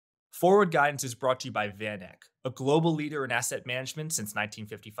Forward Guidance is brought to you by VanEck, a global leader in asset management since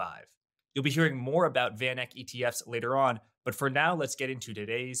 1955. You'll be hearing more about VanEck ETFs later on, but for now, let's get into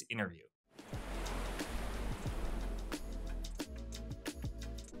today's interview.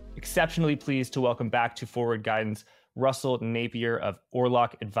 Exceptionally pleased to welcome back to Forward Guidance Russell Napier of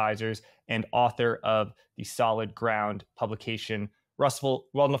Orlock Advisors and author of the Solid Ground publication. Russell,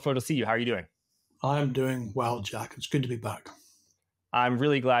 wonderful to see you. How are you doing? I'm doing well, Jack. It's good to be back. I'm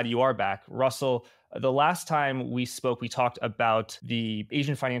really glad you are back. Russell, the last time we spoke, we talked about the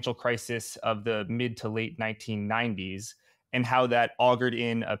Asian financial crisis of the mid to late 1990s and how that augured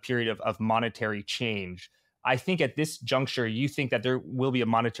in a period of monetary change. I think at this juncture, you think that there will be a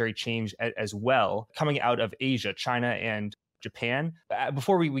monetary change as well coming out of Asia, China and Japan.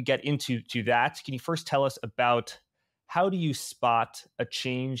 Before we get into that, can you first tell us about how do you spot a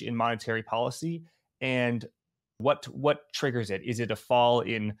change in monetary policy and what triggers it? Is it a fall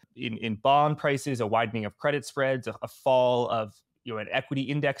in bond prices, a widening of credit spreads, a fall of an equity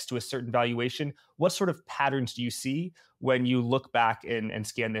index to a certain valuation? What sort of patterns do you see when you look back and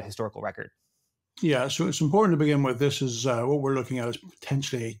scan the historical record? Yeah, so it's important to begin with. This is what we're looking at is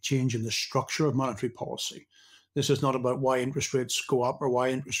potentially a change in the structure of monetary policy. This is not about why interest rates go up or why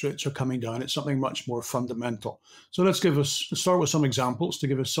interest rates are coming down. It's something much more fundamental. So let's start with some examples to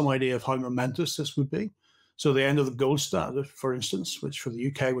give us some idea of how momentous this would be. So the end of the gold standard, for instance, which for the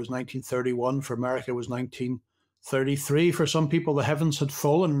UK was 1931, for America was 1933. For some people, the heavens had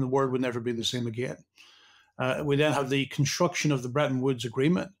fallen and the world would never be the same again. We then have the construction of the Bretton Woods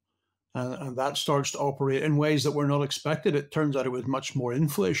Agreement, and that starts to operate in ways that were not expected. It turns out it was much more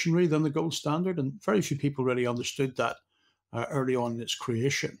inflationary than the gold standard, and very few people really understood that early on in its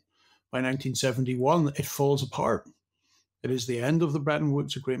creation. By 1971, it falls apart. It is the end of the Bretton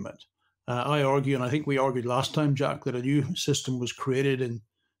Woods Agreement. I argue, and I think we argued last time, Jack, that a new system was created in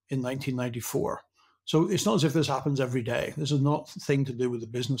 1994. So it's not as if this happens every day. This is not a thing to do with the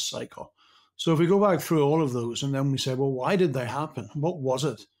business cycle. So if we go back through all of those and then we say, well, why did they happen? What was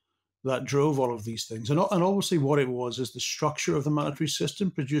it that drove all of these things? And obviously what it was is the structure of the monetary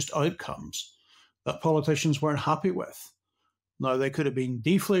system produced outcomes that politicians weren't happy with. Now, they could have been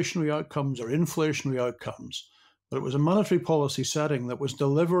deflationary outcomes or inflationary outcomes, but it was a monetary policy setting that was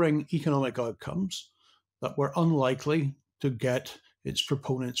delivering economic outcomes that were unlikely to get its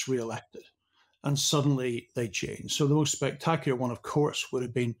proponents reelected. And suddenly they changed. So the most spectacular one, of course, would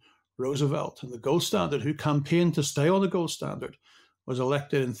have been Roosevelt and the gold standard, who campaigned to stay on the gold standard, was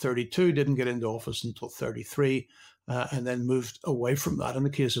elected in 32, didn't get into office until 33, and then moved away from that. In the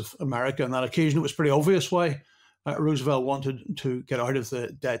case of America, on that occasion, it was pretty obvious why Roosevelt wanted to get out of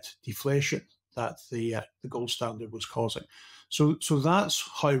the debt deflation that the gold standard was causing. So that's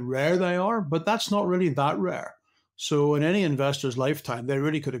how rare they are, but that's not really that rare. So in any investor's lifetime, they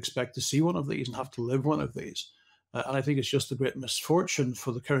really could expect to see one of these and have to live one of these. And I think it's just a great misfortune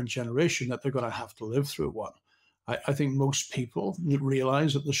for the current generation that they're going to have to live through one. I think most people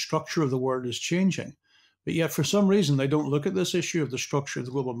realize that the structure of the world is changing, but yet for some reason they don't look at this issue of the structure of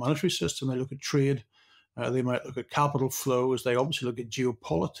the global monetary system. They look at trade, they might look at capital flows, they obviously look at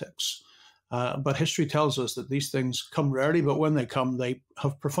geopolitics. But history tells us that these things come rarely, but when they come, they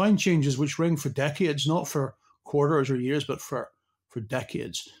have profound changes which ring for decades, not for quarters or years, but for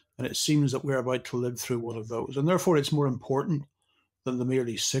decades. And it seems that we're about to live through one of those. And therefore, it's more important than the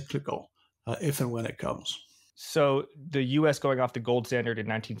merely cyclical, if and when it comes. So the U.S. going off the gold standard in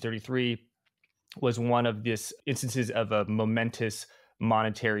 1933 was one of these instances of a momentous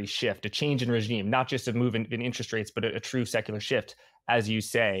monetary shift, a change in regime, not just a move in interest rates, but a true secular shift, as you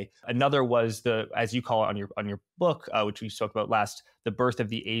say. Another was as you call it on your book, which we spoke about last, the birth of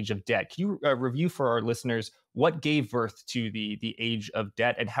the age of debt. Can you review for our listeners what gave birth to the age of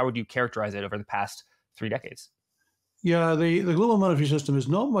debt and how would you characterize it over the past 3 decades? Yeah, the global monetary system is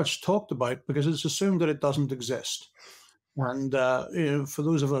not much talked about because it's assumed that it doesn't exist. And for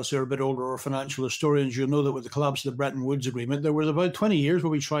those of us who are a bit older or financial historians, you'll know that with the collapse of the Bretton Woods Agreement, there was about 20 years where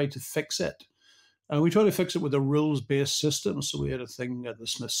we tried to fix it. We tried to fix it with a rules-based system. So we had a thing at the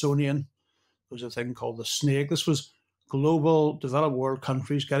Smithsonian. There was a thing called the Snake. This was global developed world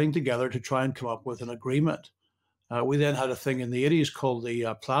countries getting together to try and come up with an agreement. We then had a thing in the 80s called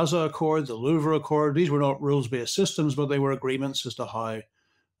the Plaza Accord, the Louvre Accord. These were not rules-based systems, but they were agreements as to how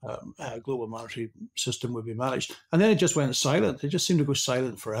a global monetary system would be managed. And then it just went silent. It just seemed to go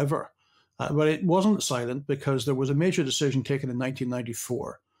silent forever. But it wasn't silent because there was a major decision taken in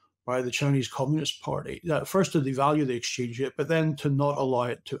 1994 by the Chinese Communist Party, first to devalue the exchange rate, but then to not allow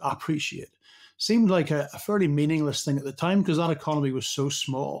it to appreciate. Seemed like a fairly meaningless thing at the time because that economy was so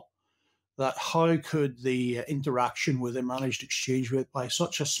small. that how could the interaction with a managed exchange rate by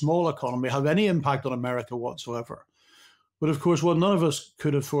such a small economy have any impact on America whatsoever? But of course, what none of us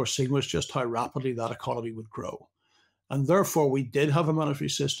could have foreseen was just how rapidly that economy would grow. And therefore, we did have a monetary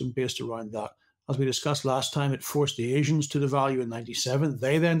system based around that. As we discussed last time, it forced the Asians to devalue in 97.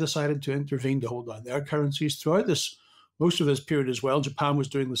 They then decided to intervene to hold down their currencies. Throughout most of this period as well, Japan was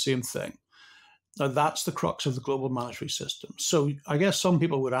doing the same thing. Now, that's the crux of the global monetary system. So I guess some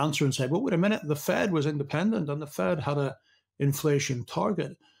people would answer and say, well, wait a minute, the Fed was independent and the Fed had an inflation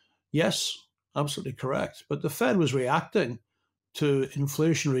target. Yes, absolutely correct. But the Fed was reacting to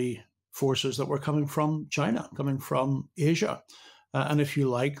inflationary forces that were coming from China, coming from Asia. And if you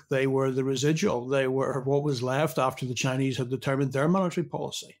like, they were the residual. They were what was left after the Chinese had determined their monetary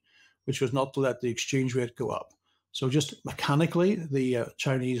policy, which was not to let the exchange rate go up. So just mechanically, the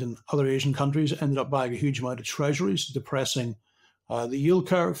Chinese and other Asian countries ended up buying a huge amount of treasuries, depressing the yield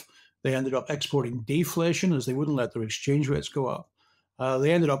curve. They ended up exporting deflation as they wouldn't let their exchange rates go up.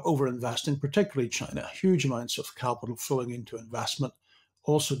 They ended up overinvesting, particularly China, huge amounts of capital flowing into investment,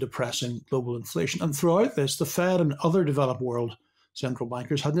 also depressing global inflation. And throughout this, the Fed and other developed world central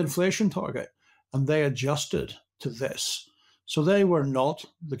bankers had an inflation target, and they adjusted to this. So they were not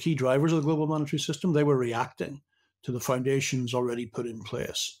the key drivers of the global monetary system. They were reacting to the foundations already put in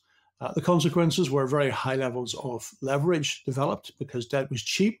place. The consequences were very high levels of leverage developed because debt was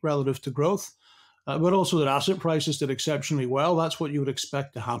cheap relative to growth, but also that asset prices did exceptionally well. That's what you would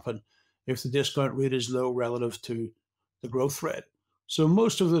expect to happen if the discount rate is low relative to the growth rate. So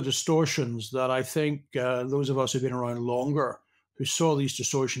most of the distortions that I think those of us who've been around longer who saw these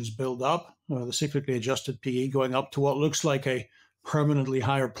distortions build up, the cyclically adjusted PE going up to what looks like a permanently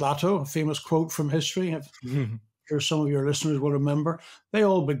higher plateau, a famous quote from history. I'm sure some of your listeners will remember. They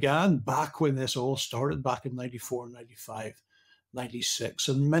all began back when this all started, back in 94, 95, 96.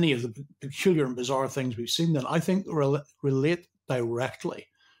 And many of the peculiar and bizarre things we've seen then, I think, relate directly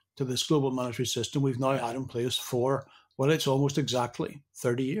to this global monetary system we've now had in place for, well, it's almost exactly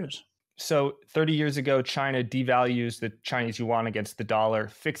 30 years. So 30 years ago, China devalues the Chinese yuan against the dollar,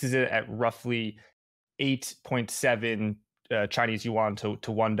 fixes it at roughly 8.7 Chinese yuan to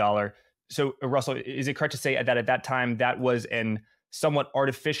 $1. So Russell, is it correct to say that at that time, that was an somewhat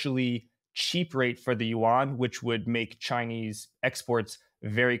artificially cheap rate for the yuan, which would make Chinese exports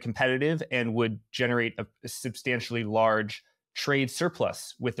very competitive and would generate a substantially large trade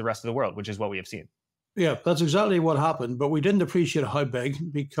surplus with the rest of the world, which is what we have seen? Yeah, that's exactly what happened. But we didn't appreciate how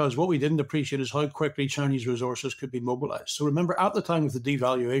big, because what we didn't appreciate is how quickly Chinese resources could be mobilized. So remember, at the time of the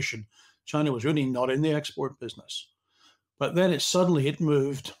devaluation, China was really not in the export business. But then it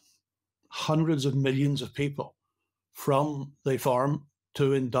moved hundreds of millions of people from the farm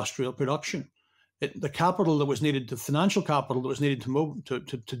to industrial production. The capital that was needed, the financial capital that was needed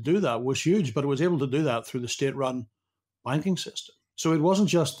to do that was huge, but it was able to do that through the state-run banking system. So it wasn't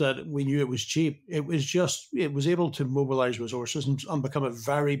just that we knew it was cheap. It was able to mobilize resources and become a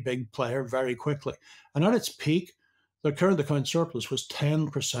very big player very quickly. And at its peak, the current account surplus was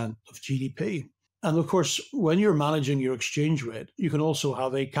 10% of GDP. And of course, when you're managing your exchange rate, you can also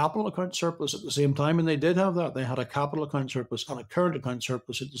have a capital account surplus at the same time. And they did have that. They had a capital account surplus and a current account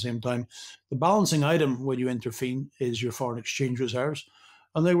surplus at the same time. The balancing item when you intervene is your foreign exchange reserves.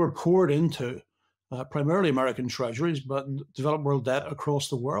 And they were poured into primarily American treasuries, but developed world debt across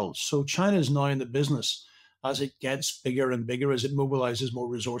the world. So China is now in the business, as it gets bigger and bigger, as it mobilizes more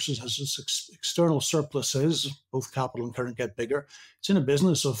resources, as its external surpluses, both capital and current, get bigger. It's in a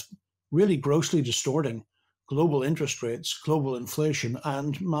business of really grossly distorting global interest rates, global inflation,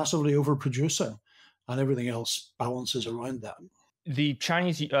 and massively overproducing. And everything else balances around that. The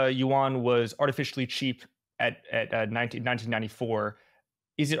Chinese yuan was artificially cheap at 1994.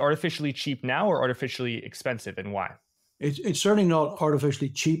 Is it artificially cheap now or artificially expensive, and why? It's certainly not artificially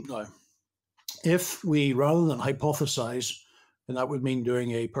cheap now. If we, rather than hypothesize, and that would mean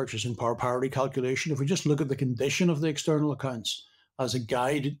doing a purchasing power parity calculation, if we just look at the condition of the external accounts as a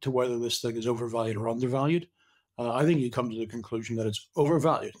guide to whether this thing is overvalued or undervalued, I think you come to the conclusion that it's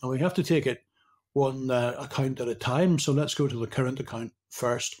overvalued. Now, we have to take it one account at a time. So let's go to the current account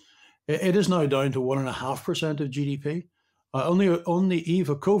first. It is now down to 1.5% of GDP. On the eve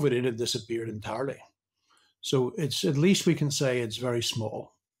of COVID, it had disappeared entirely. So it's, at least we can say, it's very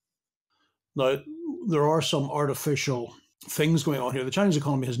small. Now, there are some artificial things going on here. The Chinese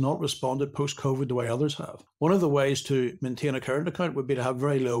economy has not responded post-COVID the way others have. One of the ways to maintain a current account would be to have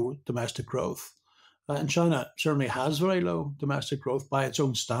very low domestic growth. And China certainly has very low domestic growth by its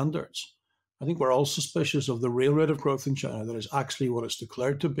own standards. I think we're all suspicious of the real rate of growth in China that is actually what it's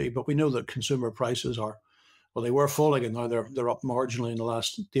declared to be. But we know that consumer prices are, well, they were falling and now they're up marginally in the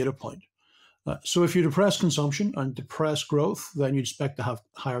last data point. So if you depress consumption and depress growth, then you'd expect to have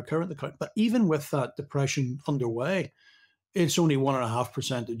higher current account. But even with that depression underway, it's only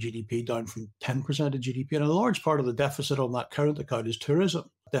 1.5% of GDP, down from 10% of GDP. And a large part of the deficit on that current account is tourism.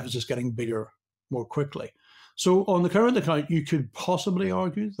 The deficit's getting bigger more quickly. So on the current account, you could possibly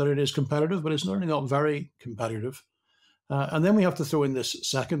argue that it is competitive, but it's certainly not very competitive. And then we have to throw in this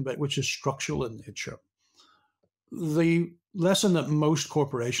second bit, which is structural in nature. The lesson that most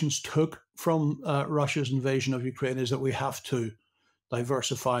corporations took from Russia's invasion of Ukraine is that we have to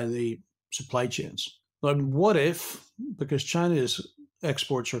diversify the supply chains. Now, what if, because China's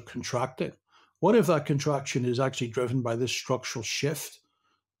exports are contracting, what if that contraction is actually driven by this structural shift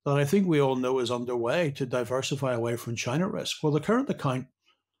that I think we all know is underway to diversify away from China risk? Well, the current account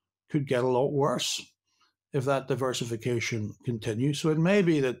could get a lot worse if that diversification continues. So it may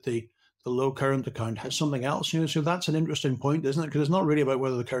be that the low current account has something else. So that's an interesting point, isn't it? Because it's not really about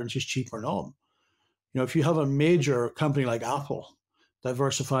whether the currency is cheap or not. If you have a major company like Apple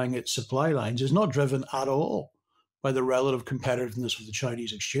diversifying its supply lines, is not driven at all by the relative competitiveness of the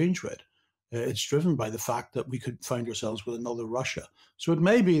Chinese exchange rate. It's driven by the fact that we could find ourselves with another Russia. So it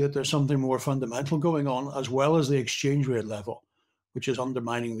may be that there's something more fundamental going on, as well as the exchange rate level, which is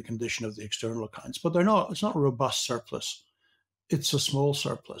undermining the condition of the external accounts. But it's not a robust surplus. It's a small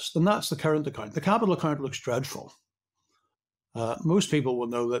surplus. And that's the current account. The capital account looks dreadful. Most people will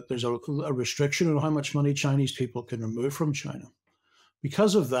know that there's a restriction on how much money Chinese people can remove from China.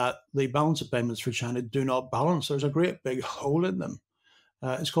 Because of that, the balance of payments for China do not balance. There's a great big hole in them.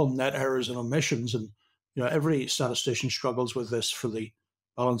 It's called net errors and omissions. And every statistician struggles with this for the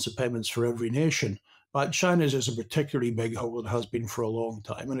balance of payments for every nation. But China's is a particularly big hole. It has been for a long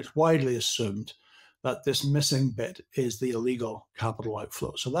time. And it's widely assumed that this missing bit is the illegal capital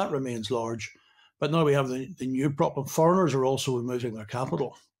outflow. So that remains large. But now we have the new problem. Foreigners are also removing their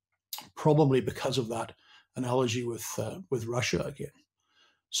capital, probably because of that analogy with Russia again.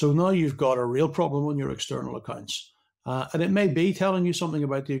 So now you've got a real problem on your external accounts. And it may be telling you something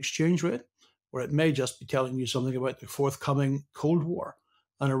about the exchange rate, or it may just be telling you something about the forthcoming Cold War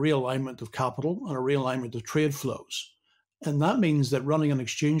and a realignment of capital and a realignment of trade flows. And that means that running an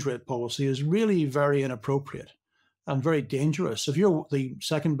exchange rate policy is really very inappropriate and very dangerous. If you're the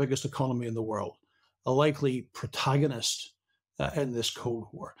second biggest economy in the world, a likely protagonist in this Cold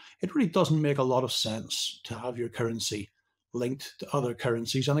War, it really doesn't make a lot of sense to have your currency linked to other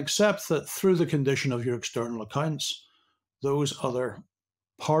currencies and accept that through the condition of your external accounts, those other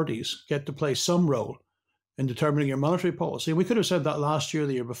parties get to play some role in determining your monetary policy. And we could have said that last year,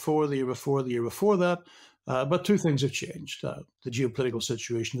 the year before, the year before, the year before that. But two things have changed. The geopolitical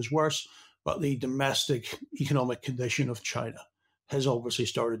situation is worse, but the domestic economic condition of China has obviously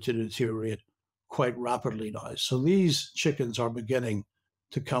started to deteriorate quite rapidly now. So these chickens are beginning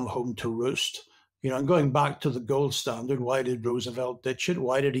to come home to roost. And going back to the gold standard, why did Roosevelt ditch it?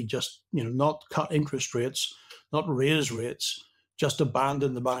 Why did he just, not cut interest rates, not raise rates, just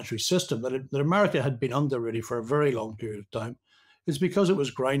abandon the monetary system that America had been under really for a very long period of time? It's because it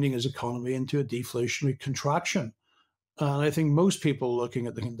was grinding his economy into a deflationary contraction. And I think most people looking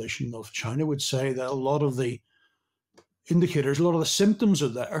at the condition of China would say that a lot of the indicators, a lot of the symptoms are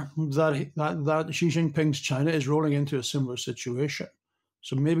there that Xi Jinping's China is rolling into a similar situation.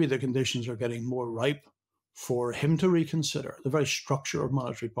 So maybe the conditions are getting more ripe for him to reconsider the very structure of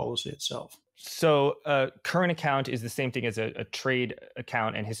monetary policy itself. So current account is the same thing as a trade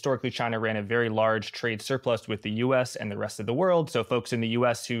account. And historically, China ran a very large trade surplus with the US and the rest of the world. So folks in the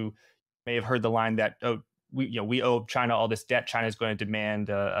US who may have heard the line that, we owe China all this debt, China is going to demand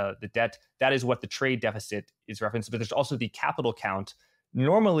the debt. That is what the trade deficit is referenced. But there's also the capital count.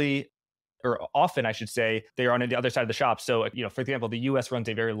 Normally, or often, I should say, they are on the other side of the shop. So, for example, the US runs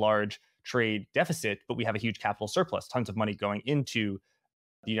a very large trade deficit, but we have a huge capital surplus, tons of money going into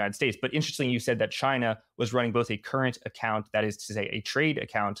the United States. But interestingly, you said that China was running both a current account, that is to say a trade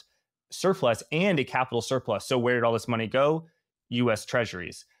account surplus, and a capital surplus. So where did all this money go? US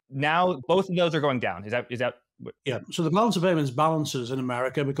treasuries. Now, both of those are going down. Is that? Yeah. So the balance of payments balances in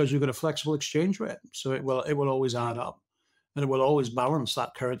America because you've got a flexible exchange rate. So it will always add up. And it will always balance.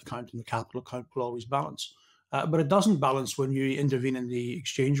 That current account and the capital account will always balance. But it doesn't balance when you intervene in the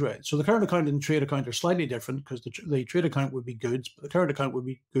exchange rate. So the current account and trade account are slightly different because the trade account would be goods, but the current account would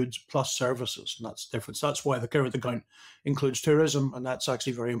be goods plus services, and that's different. So that's why the current account includes tourism, and that's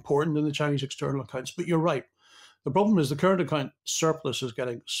actually very important in the Chinese external accounts. But you're right. The problem is the current account surplus is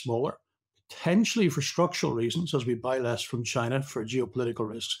getting smaller, potentially for structural reasons, as we buy less from China for geopolitical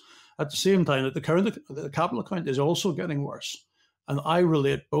risks. At the same time, that the capital account is also getting worse. And I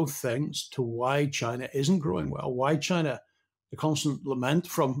relate both things to why China isn't growing well, why China the constant lament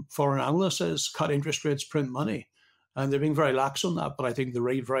from foreign analysts is cut interest rates, print money. And they're being very lax on that. But I think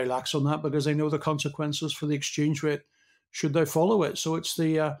they're very lax on that because they know the consequences for the exchange rate should they follow it. So it's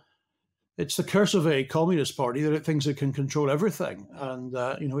the curse of a communist party that it thinks it can control everything. And,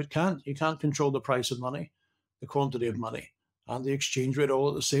 it can't. You can't control the price of money, the quantity of money, and the exchange rate all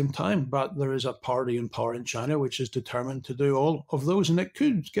at the same time. But there is a party in power in China which is determined to do all of those, and it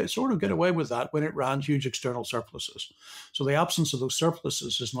could get away with that when it ran huge external surpluses. So the absence of those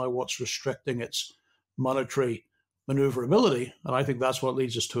surpluses is now what's restricting its monetary maneuverability, and I think that's what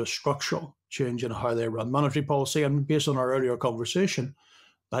leads us to a structural change in how they run monetary policy. And based on our earlier conversation,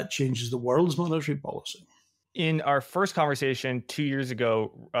 that changes the world's monetary policy. In our first conversation 2 years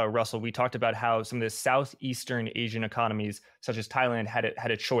ago, Russell, we talked about how some of the Southeastern Asian economies, such as Thailand, had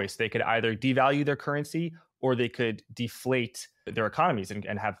a choice. They could either devalue their currency or they could deflate their economies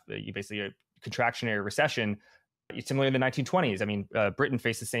and have basically a contractionary recession. Similar in the 1920s, I mean, Britain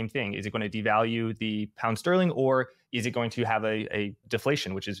faced the same thing. Is it going to devalue the pound sterling, or is it going to have a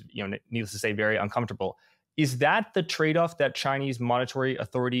deflation, which is, needless to say, very uncomfortable? Is that the trade-off that Chinese monetary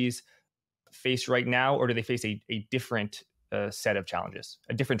authorities face right now, or do they face a different set of challenges,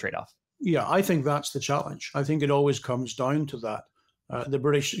 a different trade-off? Yeah, I think that's the challenge. I think it always comes down to that. The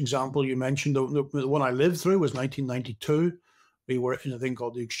British example you mentioned, the one I lived through was 1992. We were in a thing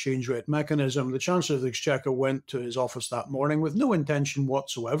called the exchange rate mechanism. The Chancellor of the Exchequer went to his office that morning with no intention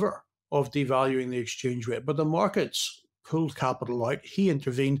whatsoever of devaluing the exchange rate. But the markets pulled capital out. He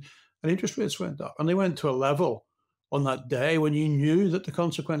intervened and interest rates went up. And they went to a level on that day when you knew that the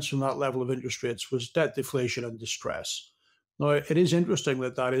consequence from that level of interest rates was debt deflation and distress. Now, it is interesting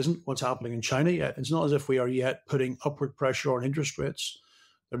that that isn't what's happening in China yet. It's not as if we are yet putting upward pressure on interest rates.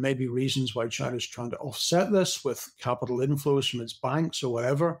 There may be reasons why China is trying to offset this with capital inflows from its banks or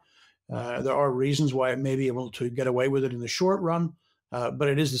whatever. There are reasons why it may be able to get away with it in the short run, but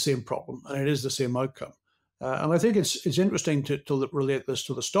it is the same problem and it is the same outcome. And I think it's interesting to relate this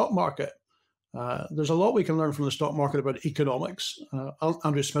to the stock market. There's a lot we can learn from the stock market about economics.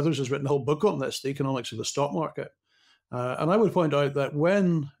 Andrew Smithers has written a whole book on this, The Economics of the Stock Market. And I would point out that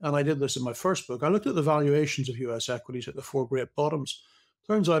and I did this in my first book, I looked at the valuations of US equities at the four great bottoms.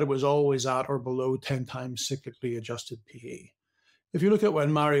 Turns out it was always at or below 10 times cyclically adjusted PE. If you look at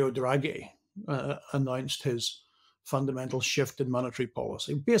when Mario Draghi announced his fundamental shift in monetary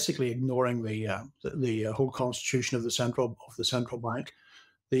policy, basically ignoring the whole constitution of the central bank,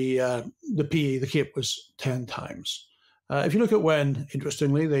 the PE, the CAPE was 10 times. If you look at when,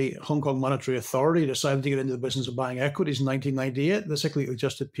 interestingly, the Hong Kong Monetary Authority decided to get into the business of buying equities in 1998, the cyclically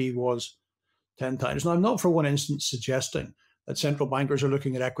adjusted PE was 10 times. Now, I'm not for one instance suggesting that central bankers are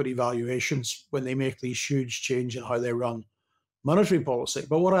looking at equity valuations when they make these huge change in how they run monetary policy.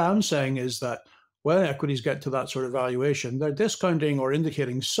 But what I am saying is that when equities get to that sort of valuation, they're discounting or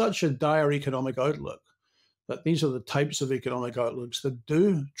indicating such a dire economic outlook that these are the types of economic outlooks that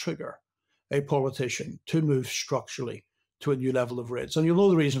do trigger a politician to move structurally to a new level of rates. And you'll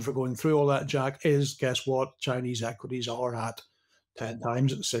know the reason for going through all that, Jack, is guess what? Chinese equities are at 10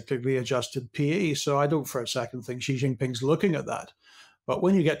 times cyclically adjusted PE. So I don't for a second think Xi Jinping's looking at that. But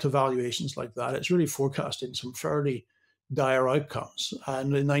when you get to valuations like that, it's really forecasting some fairly dire outcomes.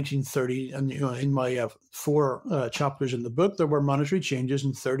 And in 1930, and in my four chapters in the book, there were monetary changes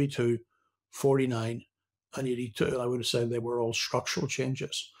in 32, 49, and 82. And I would have said they were all structural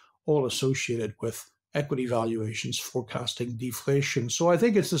changes, all associated with equity valuations forecasting deflation. So I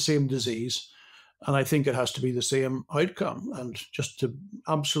think it's the same disease. And I think it has to be the same outcome. And just to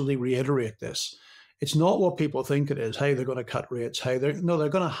absolutely reiterate this, it's not what people think it is. Hey, they're going to cut rates. Hey, they're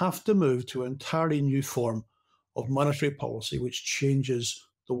going to have to move to an entirely new form of monetary policy, which changes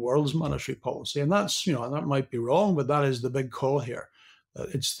the world's monetary policy. And that's, and that might be wrong, but that is the big call here.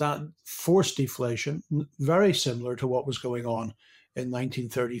 It's that forced deflation, very similar to what was going on in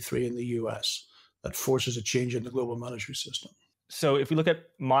 1933 in the US, that forces a change in the global monetary system. So if we look at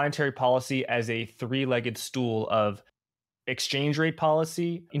monetary policy as a three-legged stool of exchange rate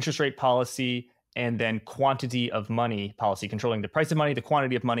policy, interest rate policy, and then quantity of money policy, controlling the price of money, the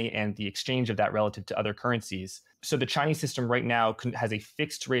quantity of money, and the exchange of that relative to other currencies. So the Chinese system right now has a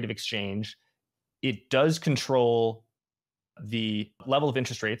fixed rate of exchange. It does control the level of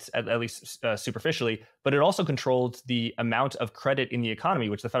interest rates, at least superficially, but it also controls the amount of credit in the economy,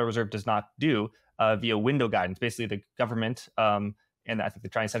 which the Federal Reserve does not do via window guidance. Basically, the government and I think the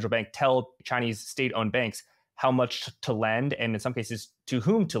Chinese central bank tell Chinese state-owned banks how much to lend and in some cases to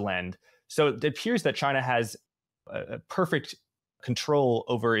whom to lend. So it appears that China has a perfect control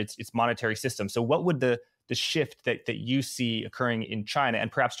over its monetary system. So what would the shift that you see occurring in China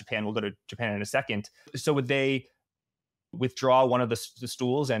and perhaps Japan, we'll go to Japan in a second. So would they withdraw one of the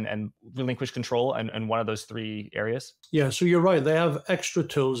stools and relinquish control in one of those three areas? Yeah, so you're right. They have extra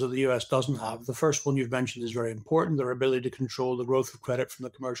tools that the US doesn't have. The first one you've mentioned is very important, their ability to control the growth of credit from the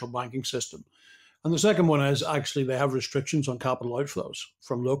commercial banking system. And the second one is actually they have restrictions on capital outflows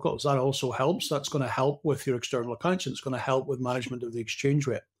from locals. That also helps. That's going to help with your external accounts. It's going to help with management of the exchange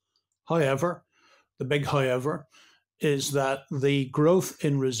rate. However, the big however is that the growth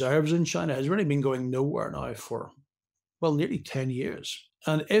in reserves in China has really been going nowhere now for, well, nearly 10 years.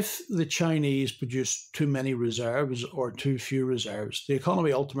 And if the Chinese produce too many reserves or too few reserves, the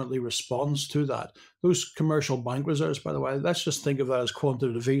economy ultimately responds to that. Those commercial bank reserves, by the way, let's just think of that as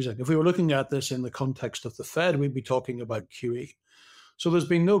quantitative easing. If we were looking at this in the context of the Fed, we'd be talking about QE. So there's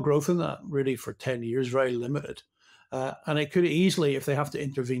been no growth in that really for 10 years, very limited. And it could easily, if they have to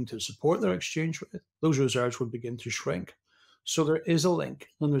intervene to support their exchange rate, those reserves would begin to shrink. So there is a link,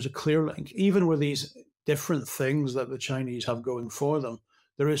 and there's a clear link. Even with these different things that the Chinese have going for them,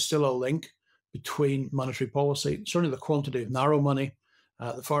 there is still a link between monetary policy, certainly the quantity of narrow money,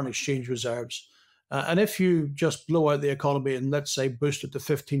 the foreign exchange reserves. And if you just blow out the economy and let's say boost it to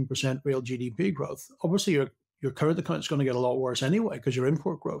 15% real GDP growth, obviously your current account is going to get a lot worse anyway because your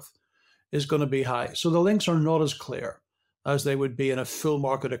import growth is going to be high. So the links are not as clear as they would be in a full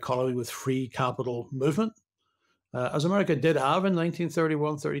market economy with free capital movement, as America did have in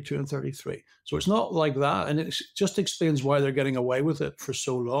 1931, 32, and 33. So it's not like that. And it just explains why they're getting away with it for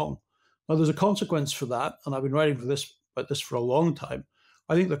so long. Now, there's a consequence for that. And I've been writing about this for a long time.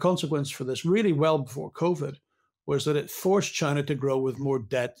 I think the consequence for this, really well before COVID, was that it forced China to grow with more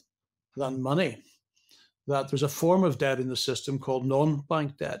debt than money. That there's a form of debt in the system called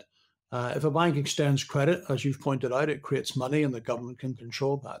non-bank debt. If a bank extends credit, as you've pointed out, it creates money and the government can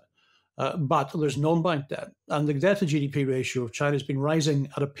control that. But there's non-bank debt. And the debt to GDP ratio of China has been rising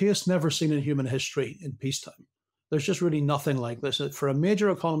at a pace never seen in human history in peacetime. There's just really nothing like this. For a major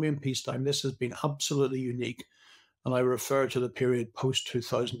economy in peacetime, this has been absolutely unique. And I refer to the period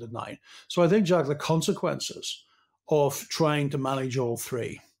post-2009. So I think, Jack, the consequences of trying to manage all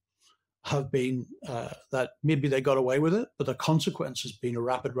three have been that maybe they got away with it, but the consequence has been a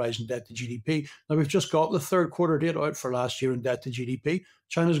rapid rise in debt to GDP. Now, we've just got the third quarter data out for last year in debt to GDP.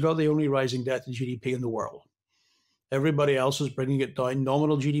 China's got the only rising debt to GDP in the world. Everybody else is bringing it down.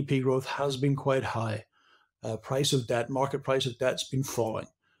 Nominal GDP growth has been quite high. Price of debt, market price of debt's been falling.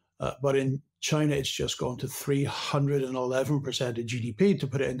 But in China, it's just gone to 311% of GDP. To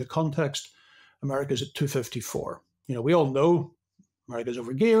put it into context, America's at 254. We all know America's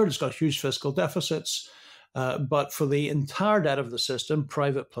overgeared, it's got huge fiscal deficits, but for the entire debt of the system,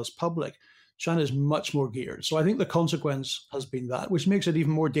 private plus public, China is much more geared. So I think the consequence has been that, which makes it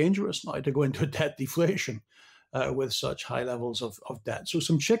even more dangerous now to go into a debt deflation with such high levels of debt. So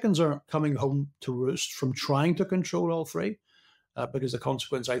some chickens are coming home to roost from trying to control all three, because the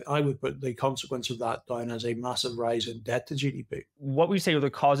consequence, I would put the consequence of that down as a massive rise in debt to GDP. What would you say are the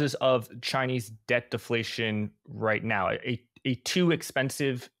causes of Chinese debt deflation right now? A too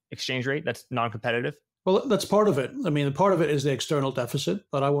expensive exchange rate that's non-competitive? Well, that's part of it. I mean, part of it is the external deficit,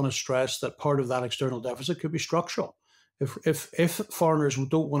 but I want to stress that part of that external deficit could be structural. If foreigners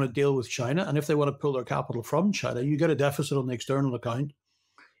don't want to deal with China, and if they want to pull their capital from China, you get a deficit on the external account,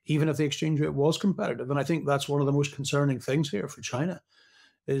 even if the exchange rate was competitive. And I think that's one of the most concerning things here for China,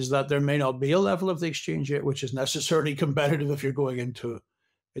 is that there may not be a level of the exchange rate which is necessarily competitive if you're going into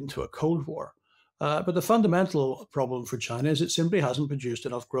a Cold War. But the fundamental problem for China is it simply hasn't produced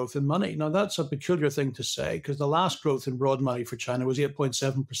enough growth in money. Now, that's a peculiar thing to say because the last growth in broad money for China was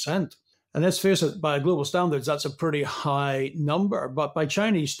 8.7%. And let's face it, by global standards, that's a pretty high number. But by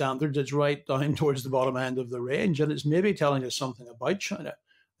Chinese standards, it's right down towards the bottom end of the range. And it's maybe telling us something about China,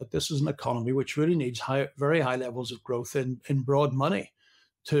 that this is an economy which really needs very high levels of growth in broad money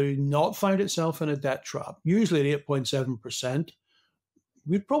to not find itself in a debt trap. Usually at 8.7%.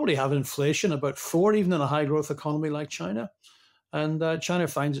 We'd probably have inflation about 4%, even in a high growth economy like China. And China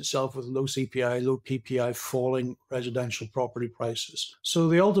finds itself with low CPI, low PPI, falling residential property prices. So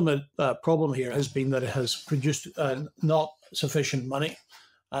the ultimate problem here has been that it has produced not sufficient money.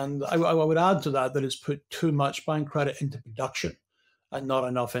 And I would add to that it's put too much bank credit into production and not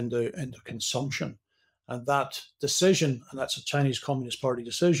enough into consumption. And that decision, and that's a Chinese Communist Party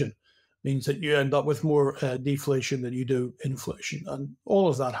decision, means that you end up with more deflation than you do inflation. And all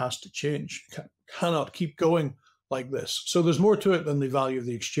of that has to change. Cannot keep going like this. So there's more to it than the value of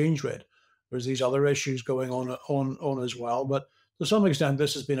the exchange rate. There's these other issues going on as well. But to some extent,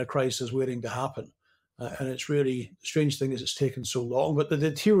 this has been a crisis waiting to happen. And it's really, the strange thing is it's taken so long. But the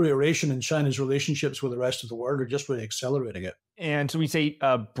deterioration in China's relationships with the rest of the world are just really accelerating it. And so we say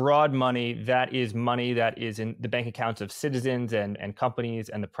broad money, that is money that is in the bank accounts of citizens and companies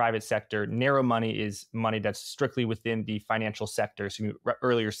and the private sector. Narrow money is money that's strictly within the financial sector. So you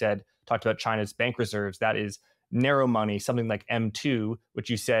earlier talked about China's bank reserves. That is narrow money, something like M2,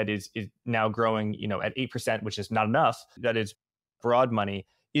 which you said is now growing, at 8%, which is not enough. That is broad money.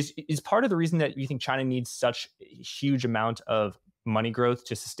 Is part of the reason that you think China needs such a huge amount of money growth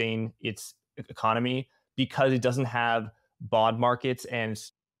to sustain its economy because it doesn't have bond markets and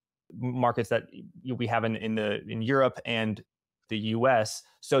markets that we have in Europe and the US,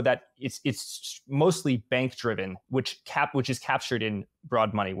 so that it's mostly bank driven, which is captured in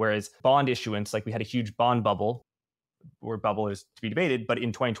broad money, whereas bond issuance, like we had a huge bond bubble, or bubble is to be debated, but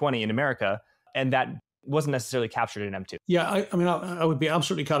in 2020 in America, and that wasn't necessarily captured in M2. Yeah, I would be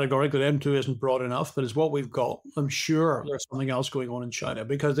absolutely categorical that M2 isn't broad enough, but it's what we've got. I'm sure there's something else going on in China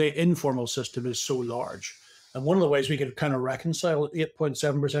because the informal system is so large. And one of the ways we could kind of reconcile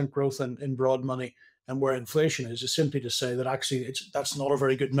 8.7% growth in broad money and where inflation is simply to say that actually that's not a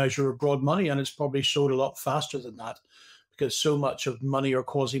very good measure of broad money, and it's probably showed a lot faster than that because so much of money or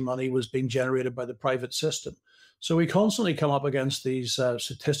quasi-money was being generated by the private system. So we constantly come up against these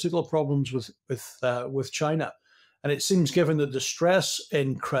statistical problems with China. And it seems, given the distress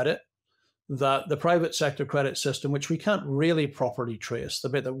in credit, that the private sector credit system, which we can't really properly trace, the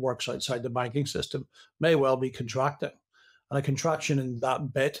bit that works outside the banking system, may well be contracting. And a contraction in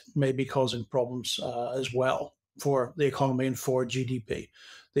that bit may be causing problems as well for the economy and for GDP.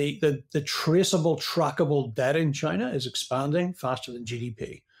 The traceable, trackable debt in China is expanding faster than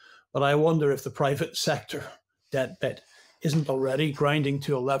GDP. But I wonder if the private sector debt bit isn't already grinding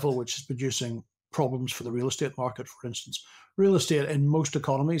to a level which is producing problems for the real estate market, for instance. Real estate in most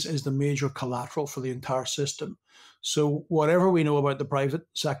economies is the major collateral for the entire system. So whatever we know about the private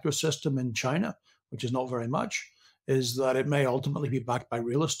sector system in China, which is not very much, is that it may ultimately be backed by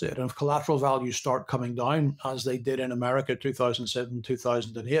real estate. And if collateral values start coming down, as they did in America 2007,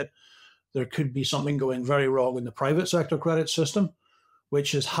 2008, there could be something going very wrong in the private sector credit system,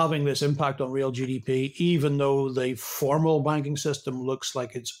 which is having this impact on real GDP, even though the formal banking system looks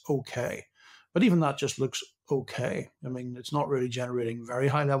like it's okay. But even that just looks okay. I mean, it's not really generating very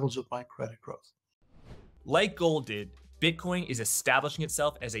high levels of bank credit growth. Like gold did, Bitcoin is establishing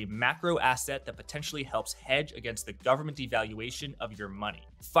itself as a macro asset that potentially helps hedge against the government devaluation of your money.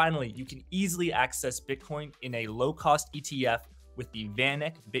 Finally, you can easily access Bitcoin in a low-cost ETF with the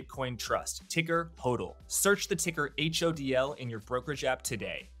VanEck Bitcoin Trust, ticker HODL. Search the ticker HODL in your brokerage app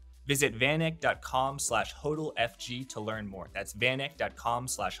today. Visit vaneck.com/HODLFG to learn more. That's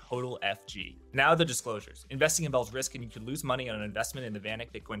vaneck.com/HODLFG. Now the disclosures. Investing involves risk and you could lose money on an investment in the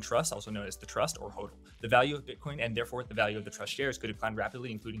VanEck Bitcoin Trust, also known as the Trust or HODL. The value of Bitcoin and therefore the value of the Trust shares could decline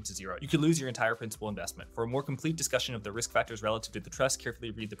rapidly, including to zero. You could lose your entire principal investment. For a more complete discussion of the risk factors relative to the trust,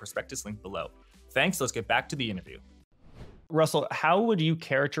 carefully read the prospectus link below. Thanks, let's get back to the interview. Russell, how would you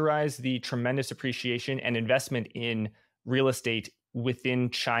characterize the tremendous appreciation and investment in real estate within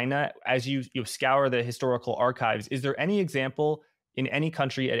China as you scour the historical archives? Is there any example in any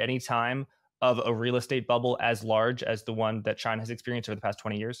country at any time of a real estate bubble as large as the one that China has experienced over the past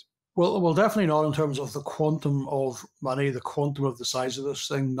 20 years? Well, definitely not in terms of the quantum of money, the quantum of the size of this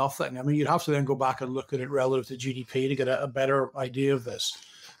thing, nothing. I mean, you'd have to then go back and look at it relative to GDP to get a better idea of this.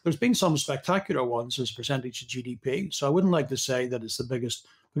 There's been some spectacular ones as a percentage of GDP. So I wouldn't like to say that it's the biggest,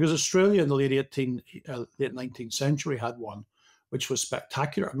 because Australia in the late 19th century had one, which was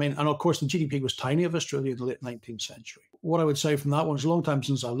spectacular. I mean, and of course, the GDP was tiny of Australia in the late 19th century. What I would say from that one, it's a long time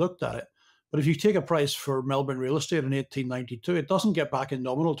since I looked at it, but if you take a price for Melbourne real estate in 1892, it doesn't get back in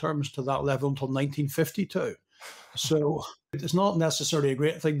nominal terms to that level until 1952. So it's not necessarily a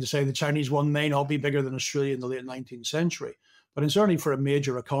great thing to say the Chinese one may not be bigger than Australia in the late 19th century, but certainly for a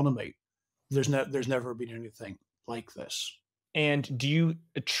major economy, there's never been anything like this. And do you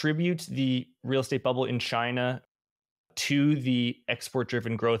attribute the real estate bubble in China to the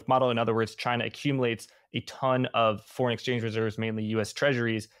export-driven growth model? In other words, China accumulates a ton of foreign exchange reserves, mainly U.S.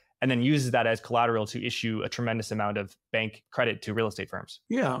 treasuries, and then uses that as collateral to issue a tremendous amount of bank credit to real estate firms.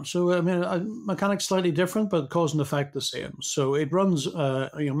 Yeah, so I mean, mechanics slightly different, but cause and effect the same. So it runs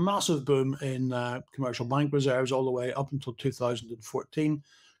a massive boom in commercial bank reserves all the way up until 2014.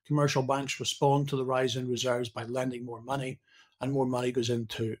 Commercial banks respond to the rise in reserves by lending more money, and more money goes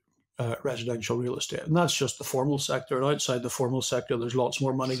into residential real estate. And that's just the formal sector. And outside the formal sector, there's lots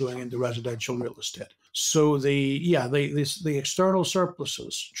more money going into residential real estate. So the external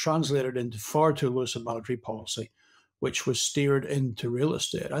surpluses translated into far too loose a monetary policy, which was steered into real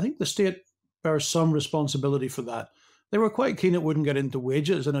estate. I think the state bears some responsibility for that, They were quite keen it wouldn't get into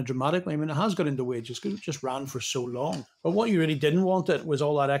wages in a dramatic way. I mean, it has got into wages because it just ran for so long. But what you really didn't want it was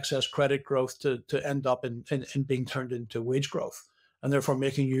all that excess credit growth to end up in being turned into wage growth and therefore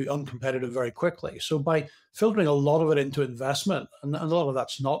making you uncompetitive very quickly. So by filtering a lot of it into investment, and a lot of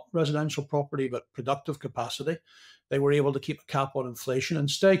that's not residential property, but productive capacity, they were able to keep a cap on inflation and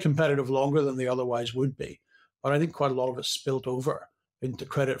stay competitive longer than they otherwise would be. But I think quite a lot of it spilled over into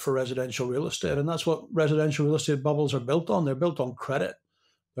credit for residential real estate. And that's what residential real estate bubbles are built on. They're built on credit.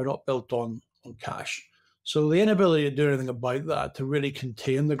 They're not built on cash. So the inability to do anything about that, to really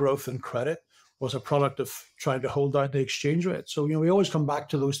contain the growth in credit, was a product of trying to hold down the exchange rate. So, we always come back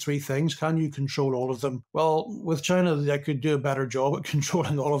to those three things. Can you control all of them? Well, with China, they could do a better job at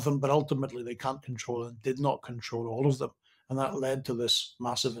controlling all of them, but ultimately they can't control and did not control all of them. And that led to this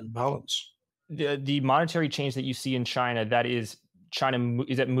massive imbalance. The monetary change that you see in China, that is China,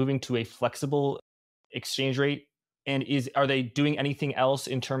 is it moving to a flexible exchange rate? And are they doing anything else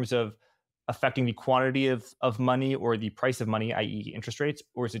in terms of affecting the quantity of money or the price of money, i.e. interest rates,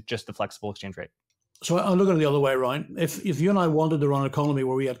 or is it just the flexible exchange rate? So I'm looking at the other way around. If you and I wanted to run an economy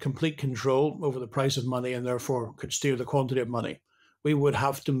where we had complete control over the price of money and therefore could steer the quantity of money, we would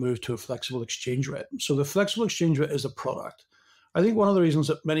have to move to a flexible exchange rate. So the flexible exchange rate is a product. I think one of the reasons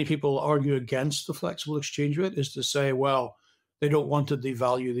that many people argue against the flexible exchange rate is to say, well, they don't want to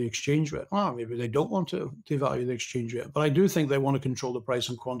devalue the exchange rate. Well, maybe they don't want to devalue the exchange rate, but I do think they want to control the price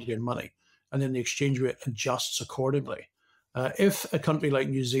and quantity of money, and then the exchange rate adjusts accordingly. If a country like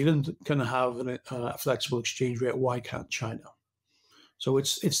New Zealand can have a flexible exchange rate, why can't China? So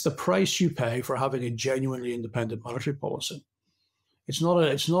it's the price you pay for having a genuinely independent monetary policy. It's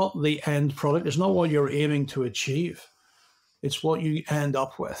not the end product. It's not what you're aiming to achieve. It's what you end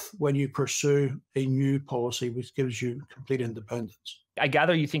up with when you pursue a new policy which gives you complete independence. I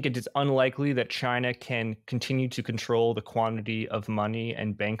gather you think it is unlikely that China can continue to control the quantity of money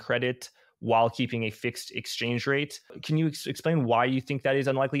and bank credit while keeping a fixed exchange rate. Can you explain why you think that is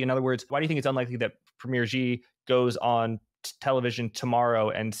unlikely? In other words, why do you think it's unlikely that Premier Xi goes on television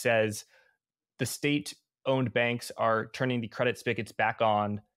tomorrow and says the state-owned banks are turning the credit spigots back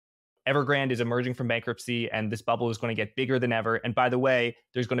on, Evergrande is emerging from bankruptcy, and this bubble is going to get bigger than ever. And by the way,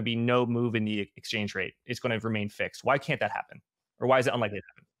 there's going to be no move in the exchange rate. It's going to remain fixed. Why can't that happen? Or why is it unlikely to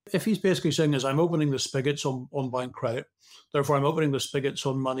happen? If he's basically saying is, I'm opening the spigots on bank credit, therefore I'm opening the spigots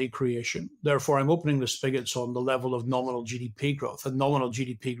on money creation, therefore I'm opening the spigots on the level of nominal GDP growth, and nominal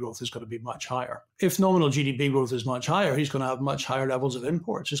GDP growth is going to be much higher. If nominal GDP growth is much higher, he's going to have much higher levels of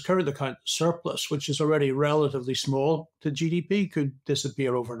imports. His current account surplus, which is already relatively small to GDP, could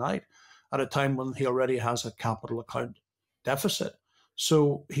disappear overnight at a time when he already has a capital account deficit.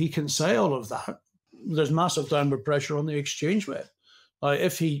 So he can say all of that. There's massive downward pressure on the exchange rate.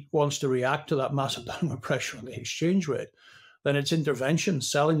 If he wants to react to that massive downward pressure on the exchange rate, then it's intervention,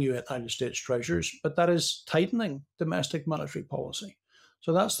 selling you United States treasuries, but that is tightening domestic monetary policy.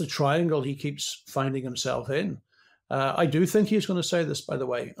 So that's the triangle he keeps finding himself in. I do think he's going to say this, by the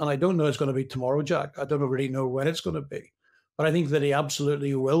way, and I don't know it's going to be tomorrow, Jack. I don't really know when it's going to be, but I think that he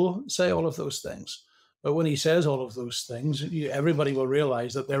absolutely will say all of those things. But when he says all of those things, everybody will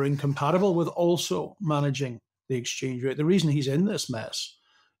realize that they're incompatible with also managing the exchange rate. The reason he's in this mess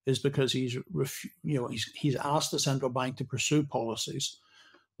is because he's asked the central bank to pursue policies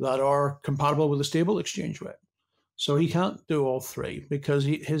that are compatible with a stable exchange rate. So he can't do all three because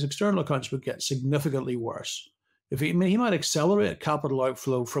his external accounts would get significantly worse. He might accelerate capital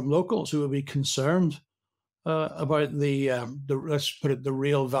outflow from locals who would be concerned about the let's put it, the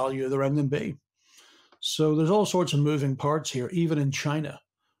real value of the renminbi. So there's all sorts of moving parts here, even in China,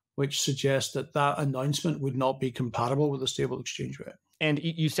 which suggests that announcement would not be compatible with a stable exchange rate. And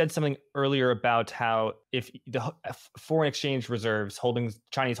you said something earlier about how if the foreign exchange reserves,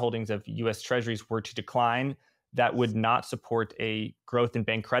 Chinese holdings of U.S. treasuries were to decline, that would not support a growth in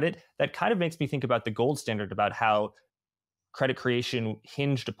bank credit. That kind of makes me think about the gold standard, about how credit creation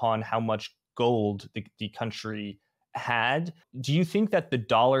hinged upon how much gold the country had. Do you think that the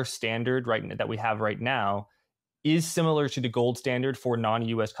dollar standard that we have right now is similar to the gold standard for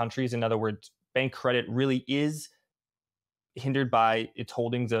non-US countries? In other words, bank credit really is hindered by its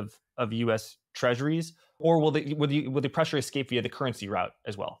holdings of US treasuries, or will the pressure escape via the currency route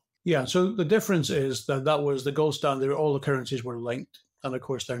as well? Yeah, so the difference is that was the gold standard. All the currencies were linked, and of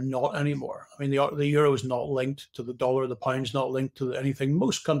course they're not anymore. I mean, the euro is not linked to the dollar, the pound's not linked to anything.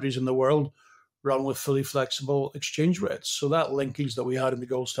 Most countries in the world run with fully flexible exchange rates. So that linkage that we had in the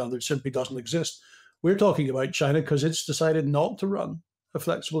gold standard simply doesn't exist. We're talking about China because it's decided not to run a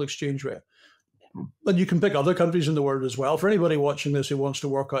flexible exchange rate. But you can pick other countries in the world as well. For anybody watching this who wants to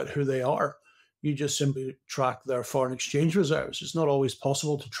work out who they are, You just simply track their foreign exchange reserves. It's not always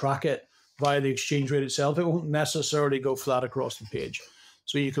possible to track it via the exchange rate itself. It won't necessarily go flat across the page.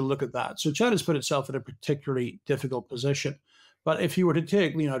 So you can look at that. So China's put itself in a particularly difficult position. But if you were to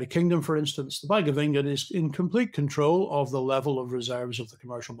take the United Kingdom, for instance, the Bank of England is in complete control of the level of reserves of the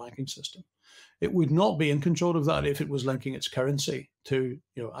commercial banking system. It would not be in control of that if it was linking its currency to,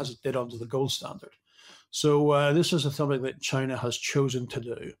 as it did under the gold standard. So this is something that China has chosen to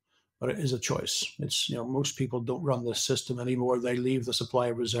do, but it is a choice. It's, most people don't run this system anymore. They leave the supply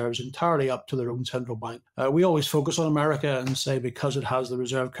of reserves entirely up to their own central bank. We always focus on America and say because it has the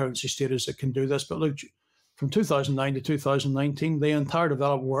reserve currency status, it can do this. But look, from 2009 to 2019, the entire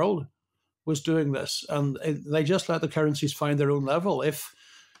developed world was doing this, and they just let the currencies find their own level.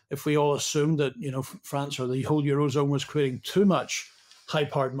 If we all assumed that, France or the whole Eurozone was creating too much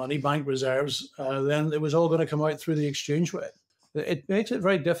high-powered money, bank reserves, then it was all going to come out through the exchange rate. It makes it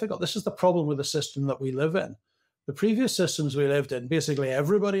very difficult. This is the problem with the system that we live in. The previous systems we lived in, basically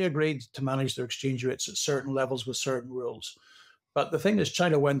everybody agreed to manage their exchange rates at certain levels with certain rules. But the thing is,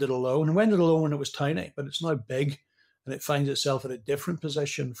 China went it alone, and went it alone when it was tiny, but it's now big, and it finds itself in a different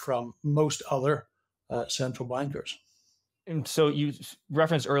position from most other central bankers. And so you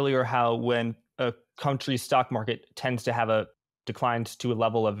referenced earlier how when a country's stock market tends to have a declined to a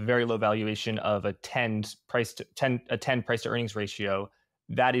level of very low valuation of a 10 price to earnings ratio,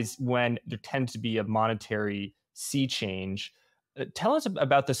 that is when there tends to be a monetary sea change. Tell us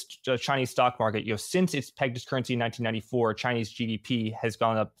about this Chinese stock market. Since its pegged its currency in 1994, Chinese GDP has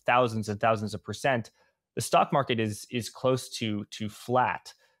gone up thousands and thousands of percent. The stock market is close to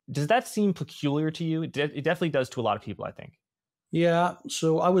flat. Does that seem peculiar to you? It definitely does to a lot of people, I think. Yeah,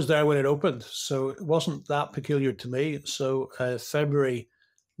 so I was there when it opened, so it wasn't that peculiar to me. So February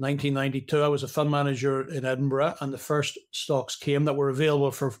 1992, I was a fund manager in Edinburgh, and the first stocks came that were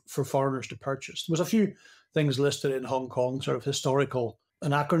available for foreigners to purchase. There was a few things listed in Hong Kong, sort of historical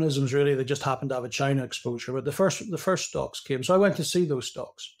anachronisms, really. They just happened to have a China exposure, but the first stocks came. So I went to see those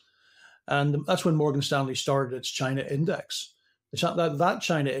stocks, and that's when Morgan Stanley started its China index. That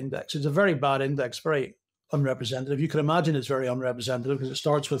China index is a very bad index, very unrepresentative. You can imagine it's very unrepresentative because it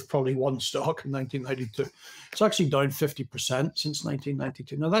starts with probably one stock in 1992. It's actually down 50% since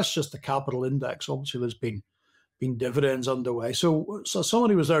 1992. Now, that's just the capital index. Obviously, there's been dividends underway. So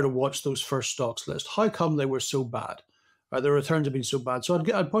somebody was there to watch those first stocks list. How come they were so bad? Their returns have been so bad. So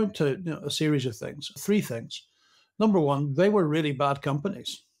I'd point to a series of things, 3 things. Number one, they were really bad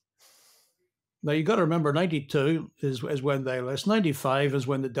companies. Now, you've got to remember, 92 is when they list. 95 is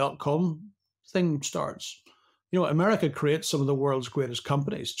when the dot-com thing starts. America creates some of the world's greatest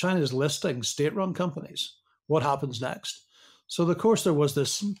companies. China's listing state-run companies. What happens next? So, of course, there was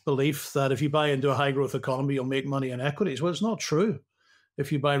this belief that if you buy into a high-growth economy, you'll make money in equities. Well, it's not true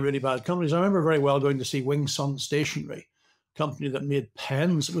if you buy really bad companies. I remember very well going to see Wing Sun Stationery, a company that made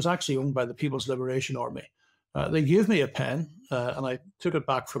pens. It was actually owned by the People's Liberation Army. They gave me a pen, and I took it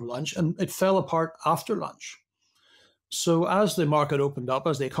back from lunch, and it fell apart after lunch. So as the market opened up,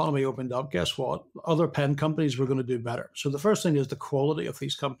 as the economy opened up, guess what? Other pen companies were going to do better. So the first thing is the quality of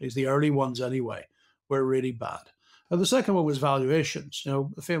these companies, the early ones anyway, were really bad. And the second one was valuations.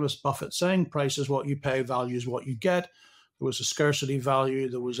 The famous Buffett saying, price is what you pay, value is what you get. There was a scarcity value,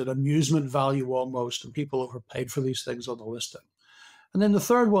 there was an amusement value almost, and people overpaid for these things on the listing. And then the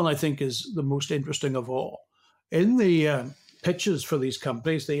third one, I think, is the most interesting of all. In the pitches for these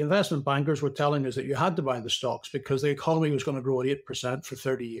companies, the investment bankers were telling us that you had to buy the stocks because the economy was going to grow at 8% for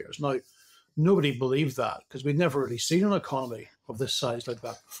 30 years. Now, nobody believed that because we'd never really seen an economy of this size like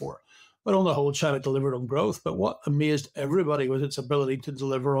that before. But on the whole, China delivered on growth. But what amazed everybody was its ability to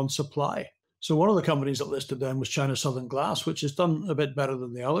deliver on supply. So one of the companies that listed then was China Southern Glass, which has done a bit better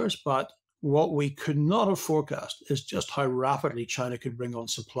than the others. But what we could not have forecast is just how rapidly China could bring on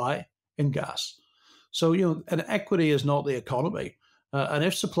supply in gas. So, an equity is not the economy. And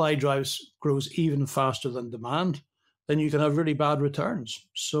if supply grows even faster than demand, then you can have really bad returns.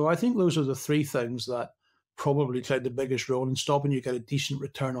 So I think those are the 3 things that probably played the biggest role in stopping you get a decent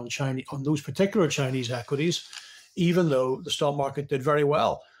return on those particular Chinese equities, even though the stock market did very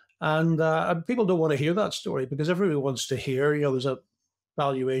well. And people don't want to hear that story because everybody wants to hear, there's a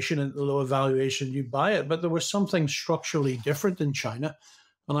valuation, and the lower valuation, you buy it. But there was something structurally different in China.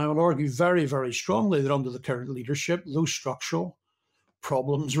 And I would argue very, very strongly that under the current leadership, those structural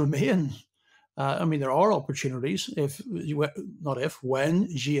problems remain. There are opportunities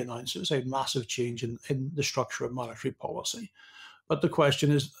when Xi announces a massive change in the structure of monetary policy. But the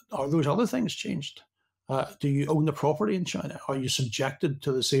question is, are those other things changed? Do you own the property in China? Are you subjected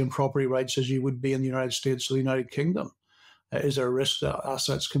to the same property rights as you would be in the United States or the United Kingdom? Is there a risk that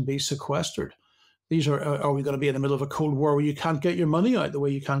assets can be sequestered? These are we going to be in the middle of a Cold War where you can't get your money out the way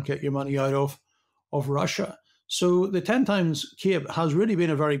you can't get your money out of Russia? So the 10 times CAPE has really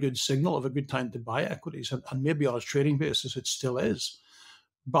been a very good signal of a good time to buy equities, and maybe on a trading basis it still is.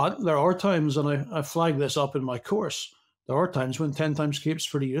 But there are times, and I flag this up in my course, there are times when 10 times CAPE is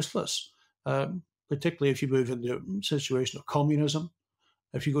pretty useless, particularly if you move into a situation of communism,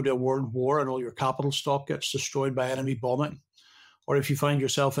 if you go to a world war and all your capital stock gets destroyed by enemy bombing, or if you find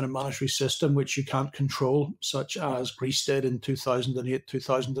yourself in a monetary system which you can't control, such as Greece did in 2008,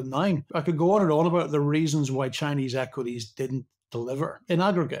 2009. I could go on and on about the reasons why Chinese equities didn't deliver. In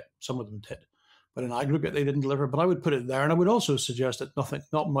aggregate, some of them did, but in aggregate they didn't deliver. But I would put it there, and I would also suggest that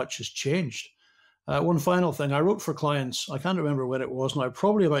not much has changed. One final thing, I wrote for clients, I can't remember when it was now,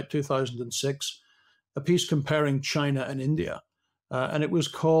 probably about 2006, a piece comparing China and India, and it was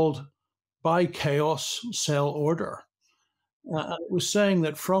called Buy Chaos, Sell Order. It was saying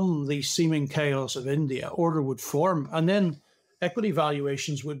that from the seeming chaos of India, order would form, and then equity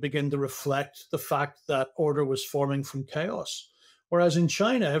valuations would begin to reflect the fact that order was forming from chaos. Whereas in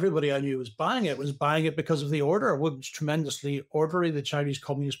China, everybody I knew was buying it because of the order. It was tremendously orderly. The Chinese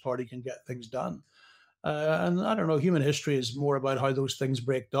Communist Party can get things done. And I don't know, human history is more about how those things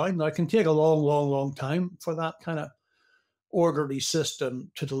break down. Now, it can take a long, long, long time for that kind of orderly system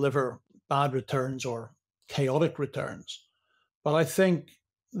to deliver bad returns or chaotic returns. But I think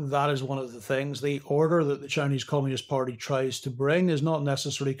that is one of the things. The order that the Chinese Communist Party tries to bring is not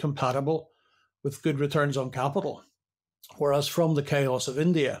necessarily compatible with good returns on capital. Whereas from the chaos of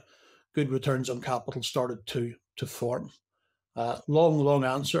India, good returns on capital started to form. Long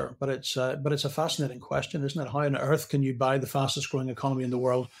answer, but it's a fascinating question, isn't it? How on earth can you buy the fastest growing economy in the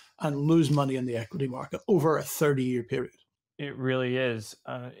world and lose money in the equity market over a 30-year period? It really is.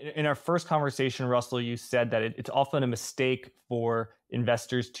 In our first conversation, Russell, you said that it's often a mistake for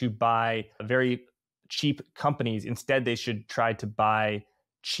investors to buy very cheap companies. Instead, they should try to buy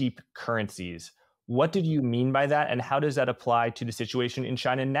cheap currencies. What did you mean by that? And how does that apply to the situation in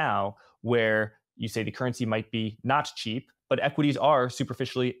China now, where you say the currency might be not cheap, but equities are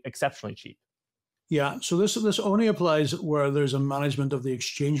superficially exceptionally cheap? Yeah, so this only applies where there's a management of the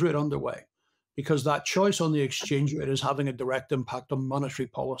exchange rate underway, because that choice on the exchange rate is having a direct impact on monetary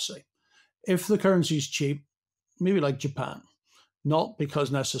policy. If the currency is cheap, maybe like Japan, not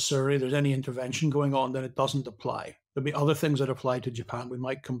because necessarily there's any intervention going on, then it doesn't apply. There'll be other things that apply to Japan. We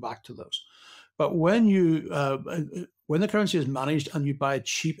might come back to those. But when the currency is managed and you buy a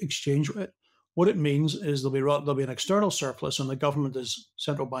cheap exchange rate, what it means is there'll be an external surplus, and the government, as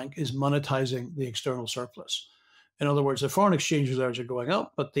central bank, is monetizing the external surplus. In other words, the foreign exchange reserves are going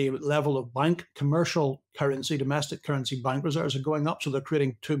up, but the level of bank commercial currency, domestic currency bank reserves are going up, so they're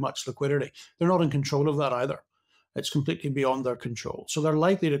creating too much liquidity. They're not in control of that either. It's completely beyond their control. So they're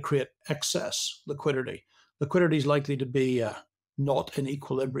likely to create excess liquidity. Liquidity is likely to be not in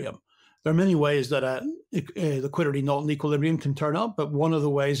equilibrium. There are many ways that liquidity not in equilibrium can turn up, but one of the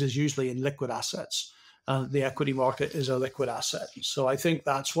ways is usually in liquid assets. And the equity market is a liquid asset. So I think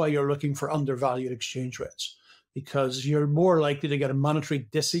that's why you're looking for undervalued exchange rates, because you're more likely to get a monetary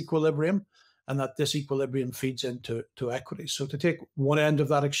disequilibrium, and that disequilibrium feeds into equities. So to take one end of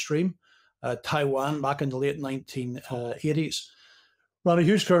that extreme, Taiwan back in the late 1980s ran a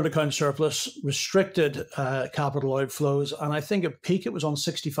huge current account surplus, restricted capital outflows, and I think at peak it was on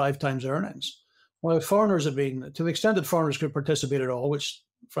 65 times earnings. Well, foreigners have been, to the extent that foreigners could participate at all, which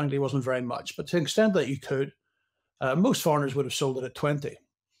frankly wasn't very much, but to the extent that you could, most foreigners would have sold it at 20.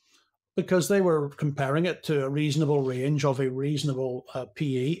 Because they were comparing it to a reasonable range of a reasonable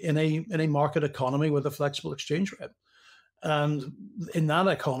PE in a market economy with a flexible exchange rate. And in that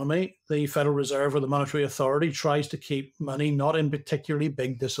economy, the Federal Reserve or the Monetary Authority tries to keep money not in particularly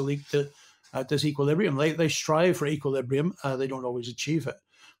big disequilibrium. They strive for equilibrium. They don't always achieve it.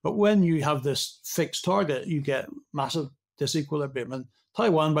 But when you have this fixed target, you get massive disequilibrium. And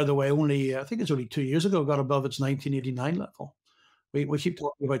Taiwan, by the way, I think it's only 2 years ago, got above its 1989 level. We keep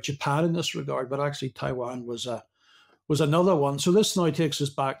talking about Japan in this regard, but actually Taiwan was another one. So this now takes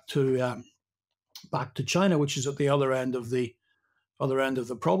us back to China, which is at the other end of the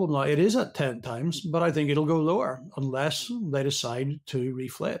problem. Now it is at 10 times, but I think it'll go lower unless they decide to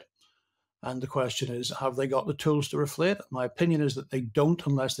reflate. And the question is, have they got the tools to reflate? My opinion is that they don't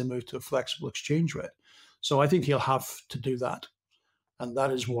unless they move to a flexible exchange rate. So I think he'll have to do that, and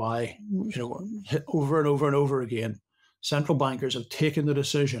that is why, over and over and over again, central bankers have taken the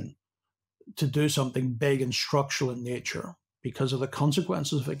decision to do something big and structural in nature because of the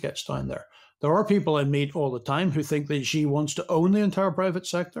consequences if it gets down there. There are people I meet all the time who think that Xi wants to own the entire private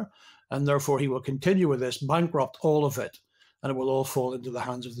sector, and therefore he will continue with this, bankrupt all of it, and it will all fall into the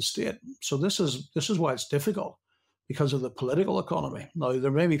hands of the state. So this is why it's difficult, because of the political economy. Now,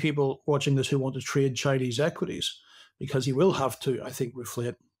 there may be people watching this who want to trade Chinese equities because he will have to, I think,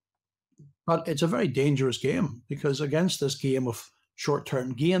 reflate. But it's a very dangerous game, because against this game of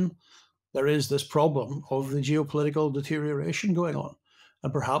short-term gain, there is this problem of the geopolitical deterioration going on.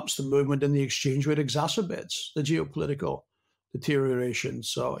 And perhaps the movement in the exchange rate exacerbates the geopolitical deterioration.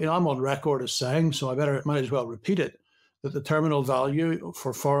 So, I'm on record as saying, so I might as well repeat it, that the terminal value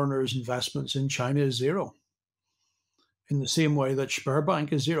for foreigners' investments in China is zero. In the same way that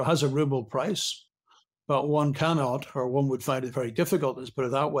Sberbank is zero, has a ruble price, but one cannot, or one would find it very difficult, let's put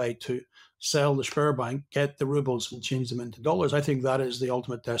it that way, to sell the Sberbank, get the rubles and change them into dollars. I think that is the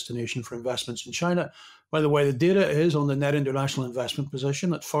ultimate destination for investments in China. By the way, the data is on the net international investment position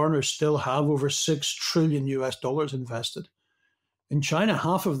that foreigners still have over $6 trillion invested. In China,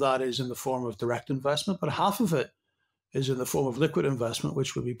 half of that is in the form of direct investment, but half of it is in the form of liquid investment,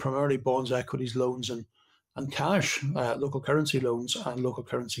 which would be primarily bonds, equities, loans, and cash, local currency loans and local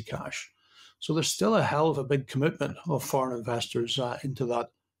currency cash. So there's still a hell of a big commitment of foreign investors into that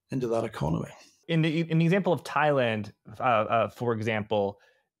economy. In the example of Thailand, for example,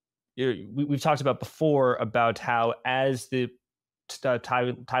 we've talked about before about how as the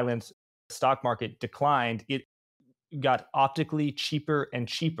Thailand's stock market declined, it got optically cheaper and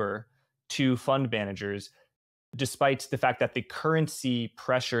cheaper to fund managers, despite the fact that the currency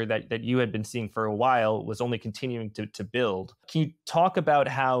pressure that you had been seeing for a while was only continuing to build. Can you talk about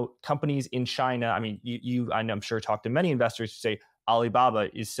how companies in China, I mean, I'm sure talk to many investors who say Alibaba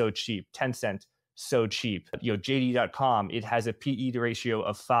is so cheap, Tencent, so cheap. JD.com, it has a PE ratio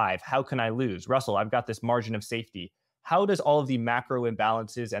of 5. How can I lose? Russell, I've got this margin of safety. How does all of the macro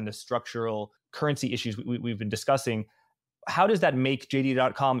imbalances and the structural currency issues we've been discussing, how does that make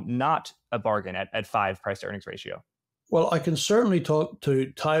JD.com not a bargain at 5 price to earnings ratio? Well, I can certainly talk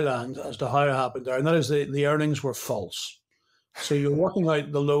to Thailand as to how it happened there, and that is the earnings were false. So you're working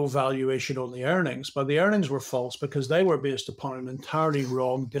out the low valuation on the earnings, but the earnings were false because they were based upon an entirely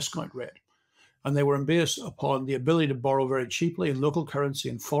wrong discount rate. And they were based upon the ability to borrow very cheaply in local currency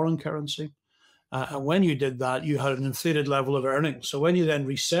and foreign currency. And when you did that, you had an inflated level of earnings. So when you then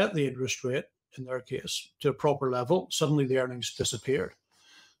reset the interest rate, in their case, to a proper level, suddenly the earnings disappeared.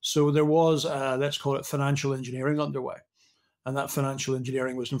 So there was, let's call it financial engineering underway. And that financial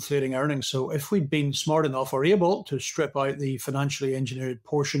engineering was inflating earnings. So if we'd been smart enough or able to strip out the financially engineered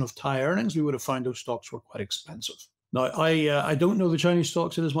portion of Thai earnings, we would have found those stocks were quite expensive. Now, I don't know the Chinese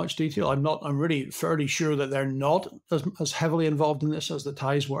stocks in as much detail. I'm really fairly sure that they're not as heavily involved in this as the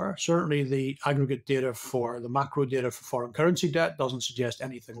Thais were. Certainly the aggregate data for the macro data for foreign currency debt doesn't suggest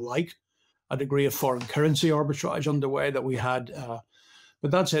anything like a degree of foreign currency arbitrage underway that we had. But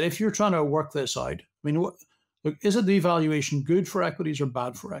that said, if you're trying to work this out, I mean, look, is a devaluation good for equities or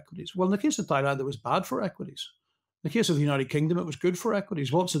bad for equities? Well, in the case of Thailand, it was bad for equities. In the case of the United Kingdom, it was good for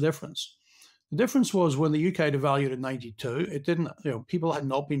equities. What's the difference? The difference was when the UK devalued in 92, it didn't, people had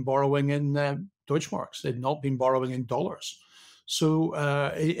not been borrowing in Deutschmarks. They'd not been borrowing in dollars. So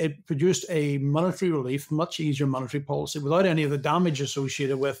it produced a monetary relief, much easier monetary policy without any of the damage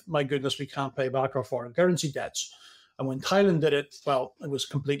associated with, my goodness, we can't pay back our foreign currency debts. And when Thailand did it, well, it was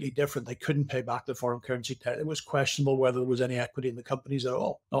completely different. They couldn't pay back the foreign currency debt. It was questionable whether there was any equity in the companies at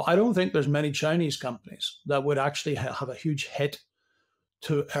all. Now, I don't think there's many Chinese companies that would actually have a huge hit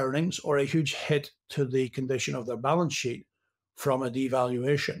to earnings or a huge hit to the condition of their balance sheet from a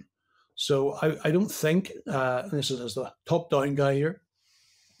devaluation. So I don't think, this is as the top-down guy here,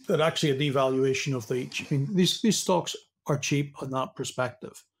 that actually a devaluation of these stocks are cheap on that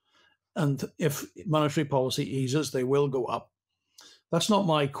perspective. And if monetary policy eases, they will go up. That's not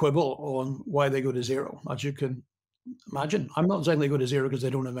my quibble on why they go to zero, as you can imagine. I'm not saying they go to zero because they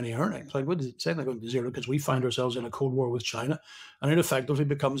don't have any earnings. I would say they go to zero because we find ourselves in a Cold War with China, and it effectively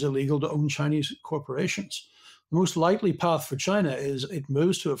becomes illegal to own Chinese corporations. The most likely path for China is it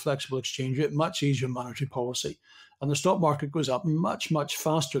moves to a flexible exchange rate, much easier monetary policy, and the stock market goes up much, much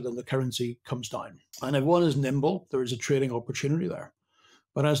faster than the currency comes down. And if one is nimble, there is a trading opportunity there.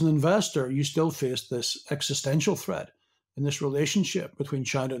 But as an investor, you still face this existential threat in this relationship between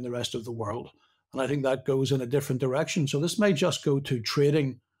China and the rest of the world. And I think that goes in a different direction. So this may just go to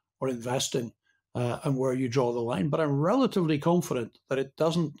trading or investing and where you draw the line. But I'm relatively confident that it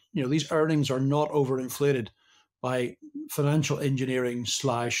doesn't, these earnings are not overinflated by financial engineering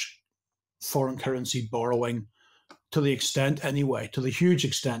 / foreign currency borrowing to the extent anyway, to the huge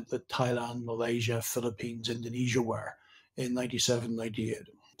extent that Thailand, Malaysia, Philippines, Indonesia were in 97, 98.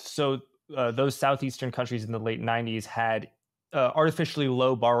 So those southeastern countries in the late 90s had artificially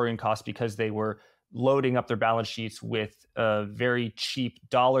low borrowing costs because they were loading up their balance sheets with a very cheap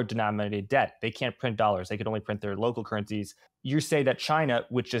dollar-denominated debt. They can't print dollars. They can only print their local currencies. You say that China,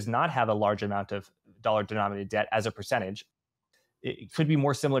 which does not have a large amount of dollar-denominated debt as a percentage, it could be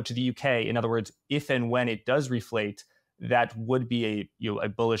more similar to the UK. In other words, if and when it does reflate, that would be a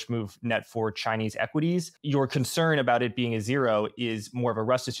bullish move net for Chinese equities. Your concern about it being a zero is more of a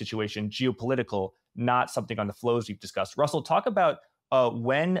Russia situation, geopolitical, not something on the flows we've discussed. Russell, talk about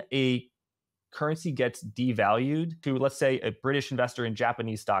when a currency gets devalued to, let's say, a British investor in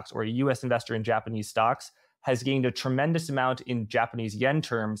Japanese stocks or a US investor in Japanese stocks has gained a tremendous amount in Japanese yen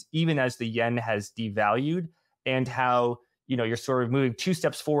terms, even as the yen has devalued, and how you're sort of moving 2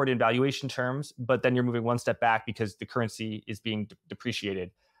 steps forward in valuation terms, but then you're moving 1 step back because the currency is being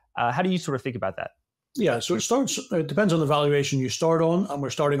depreciated. How do you sort of think about that? Yeah, so it depends on the valuation you start on, and we're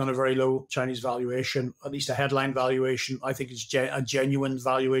starting on a very low Chinese valuation, at least a headline valuation. I think it's a genuine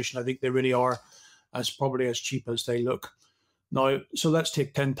valuation. I think they really are probably as cheap as they look. Now, so let's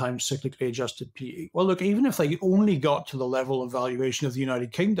take 10 times cyclically adjusted PE. Well, look, even if they only got to the level of valuation of the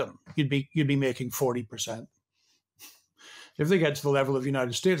United Kingdom, you'd be making 40%. If they get to the level of the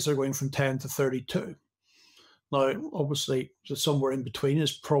United States, they're going from 10 to 32. Now, obviously, somewhere in between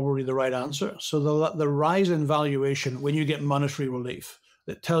is probably the right answer. So the rise in valuation, when you get monetary relief,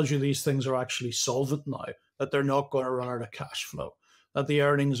 that tells you these things are actually solvent now, that they're not going to run out of cash flow, that the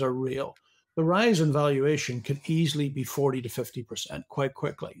earnings are real. The rise in valuation can easily be 40 to 50% quite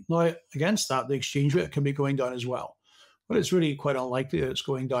quickly. Now, against that, the exchange rate can be going down as well. But it's really quite unlikely that it's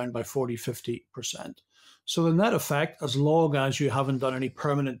going down by 40, 50%. So the net effect, as long as you haven't done any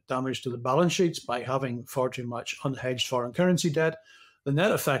permanent damage to the balance sheets by having far too much unhedged foreign currency debt, the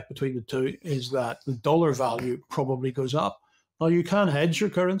net effect between the two is that the dollar value probably goes up. Now, you can hedge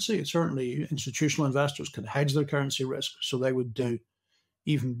your currency. Certainly, institutional investors can hedge their currency risk, so they would do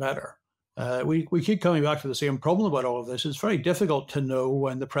even better. We keep coming back to the same problem about all of this. It's very difficult to know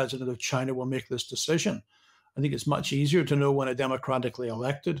when the president of China will make this decision. I think it's much easier to know when a democratically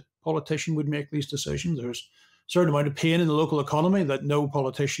elected politician would make these decisions. There's a certain amount of pain in the local economy that no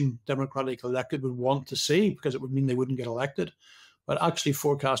politician democratically elected would want to see, because it would mean they wouldn't get elected. But actually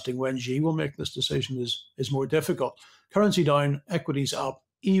forecasting when Xi will make this decision is more difficult. Currency down, equities up,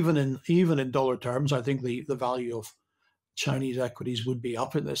 even in dollar terms. I think the value of Chinese equities would be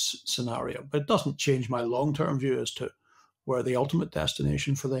up in this scenario. But it doesn't change my long-term view as to where the ultimate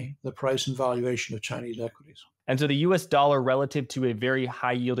destination for the price and valuation of Chinese equities. And so the US dollar relative to a very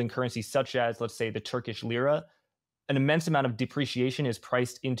high yielding currency, such as, let's say, the Turkish lira, an immense amount of depreciation is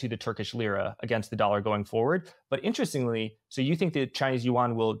priced into the Turkish lira against the dollar going forward. But interestingly, so you think that Chinese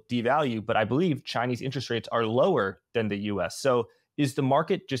yuan will devalue, but I believe Chinese interest rates are lower than the US. So is the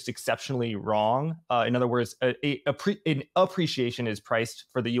market just exceptionally wrong? In other words, an appreciation is priced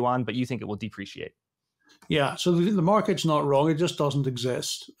for the yuan, but you think it will depreciate? Yeah, so the market's not wrong. It just doesn't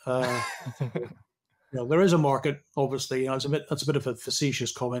exist. There is a market, obviously. That's a bit of a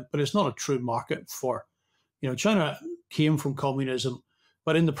facetious comment, but it's not a true market for, China came from communism,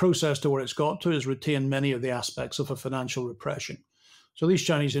 but in the process to where it's got to has retained many of the aspects of a financial repression. So these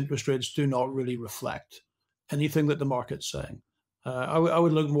Chinese interest rates do not really reflect anything that the market's saying. I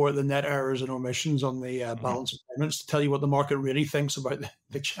would look more at the net errors and omissions on the balance of payments to tell you what the market really thinks about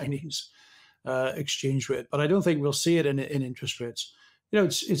the Chinese exchange rate, but I don't think we'll see it in interest rates.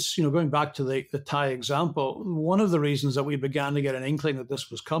 It's going back to the Thai example. One of the reasons that we began to get an inkling that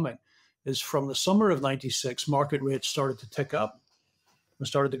this was coming is from the summer of '96, market rates started to tick up and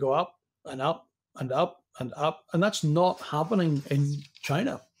started to go up and up and up and up, and that's not happening in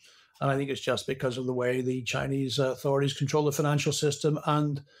China. And I think it's just because of the way the Chinese authorities control the financial system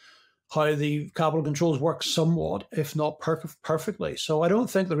and how the capital controls work somewhat, if not perfectly. So I don't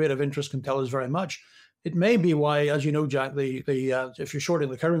think the rate of interest can tell us very much. It may be why, as you know, Jack, if you're shorting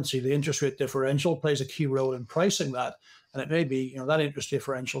the currency, the interest rate differential plays a key role in pricing that. And it may be, that interest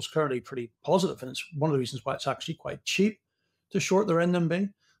differential is currently pretty positive, and it's one of the reasons why it's actually quite cheap to short their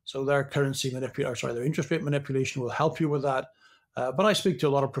RMB. So their their interest rate manipulation will help you with that. But I speak to a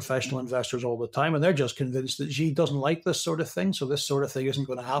lot of professional investors all the time, and they're just convinced that Xi doesn't like this sort of thing. So this sort of thing isn't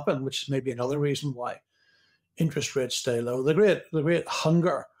going to happen, which is maybe another reason why interest rates stay low. The great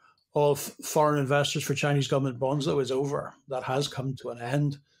hunger of foreign investors for Chinese government bonds, though, is over. That has come to an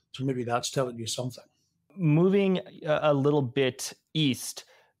end. So maybe that's telling you something. Moving a little bit east,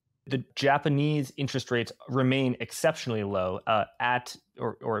 the Japanese interest rates remain exceptionally low, at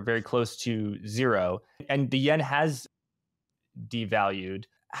or very close to zero. And the yen has devalued.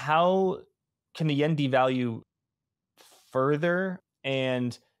 How can the yen devalue further?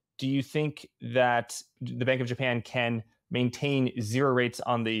 And do you think that the Bank of Japan can maintain zero rates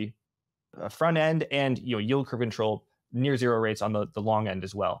on the front end, and yield curve control near zero rates on the long end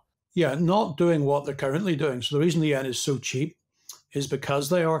as well. Yeah, not doing what they're currently doing. So the reason the yen is so cheap is because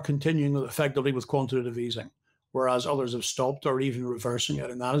they are continuing effectively with quantitative easing, whereas others have stopped or even reversing it.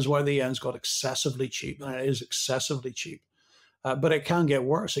 And that is why the yen's got excessively cheap, and it is excessively cheap. But it can get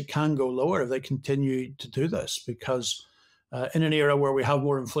worse. It can go lower if they continue to do this, because in an era where we have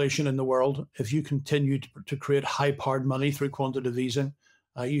more inflation in the world, if you continue to create high-powered money through quantitative easing,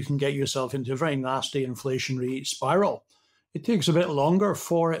 you can get yourself into a very nasty inflationary spiral. It takes a bit longer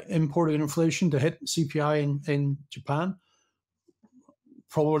for imported inflation to hit CPI in Japan,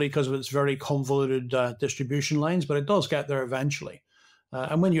 probably because of its very convoluted distribution lines, but it does get there eventually.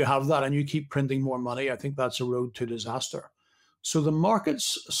 And when you have that and you keep printing more money, I think that's a road to disaster. So the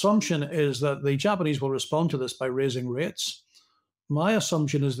market's assumption is that the Japanese will respond to this by raising rates. My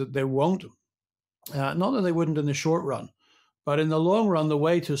assumption is that they won't. Not that they wouldn't in the short run, but in the long run, the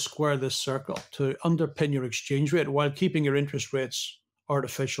way to square this circle, to underpin your exchange rate while keeping your interest rates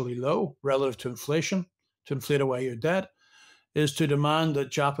artificially low relative to inflation, to inflate away your debt, is to demand that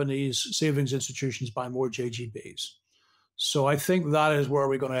Japanese savings institutions buy more JGBs. So I think that is where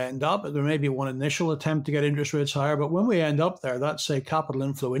we're going to end up. There may be one initial attempt to get interest rates higher, but when we end up there, that's a capital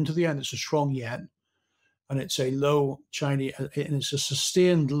inflow into the yen. It's a strong yen, and it's a low Chinese, and it's a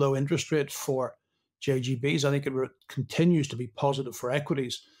sustained low interest rate for JGBs. I think it continues to be positive for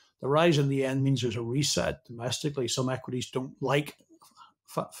equities. The rise in the yen means there's a reset domestically. Some equities don't like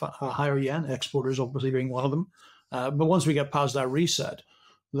a higher yen, exporters obviously being one of them. But once we get past that reset,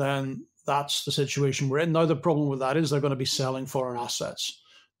 then that's the situation we're in. Now, the problem with that is they're going to be selling foreign assets.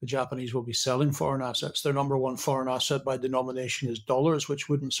 The Japanese will be selling foreign assets. Their number one foreign asset by denomination is dollars, which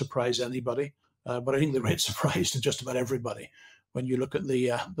wouldn't surprise anybody. But I think the great surprise to just about everybody, when you look at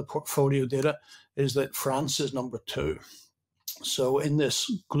the portfolio data, is that France is number two. So in this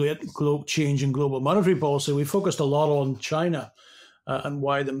great change in global monetary policy, we focused a lot on China and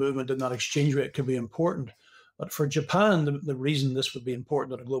why the movement in that exchange rate could be important. But for Japan, the reason this would be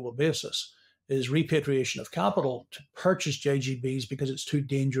important on a global basis is repatriation of capital to purchase JGBs because it's too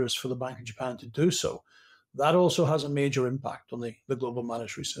dangerous for the Bank of Japan to do so. That also has a major impact on the global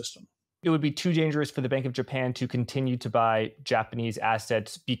monetary system. It would be too dangerous for the Bank of Japan to continue to buy Japanese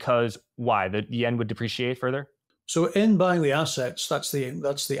assets because why? The yen would depreciate further? So in buying the assets, that's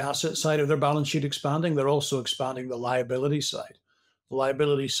the asset side of their balance sheet expanding. They're also expanding the liability side. The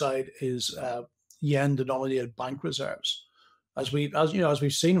liability side is yen-denominated bank reserves. As we've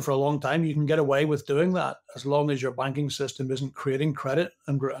seen for a long time, you can get away with doing that as long as your banking system isn't creating credit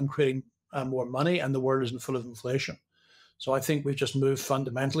and creating more money, and the world isn't full of inflation. So I think we've just moved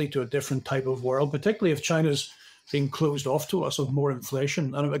fundamentally to a different type of world, particularly if China's being closed off to us with more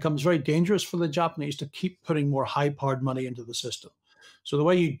inflation, and it becomes very dangerous for the Japanese to keep putting more high-powered money into the system. So the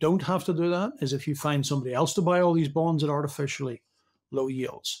way you don't have to do that is if you find somebody else to buy all these bonds at artificially low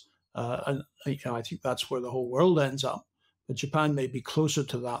yields. And I think that's where the whole world ends up. But Japan may be closer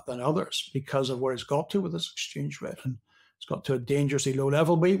to that than others because of where it's got to with this exchange rate. And it's got to a dangerously low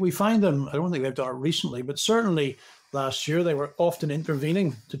level. We find them, I don't think they've done it recently, but certainly last year they were often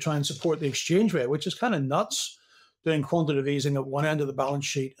intervening to try and support the exchange rate, which is kind of nuts, doing quantitative easing at one end of the balance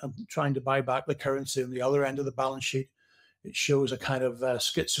sheet and trying to buy back the currency on the other end of the balance sheet. It shows a kind of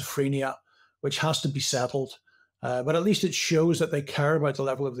schizophrenia, which has to be settled. But at least it shows that they care about the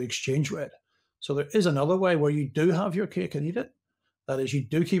level of the exchange rate. So there is another way where you do have your cake and eat it. That is, you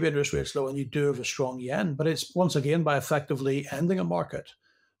do keep interest rates low and you do have a strong yen. But it's once again by effectively ending a market,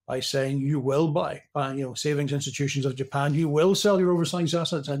 by saying you will buy, savings institutions of Japan, you will sell your oversized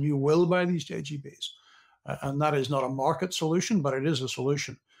assets and you will buy these JGBs. And that is not a market solution, but it is a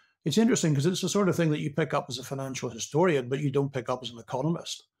solution. It's interesting because it's the sort of thing that you pick up as a financial historian, but you don't pick up as an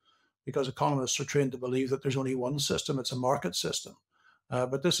economist, because economists are trained to believe that there's only one system, it's a market system.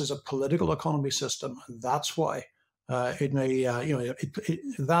 But this is a political economy system, and that's why that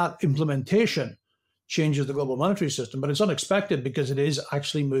implementation changes the global monetary system. But it's unexpected because it is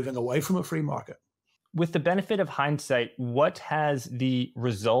actually moving away from a free market. With the benefit of hindsight, what has the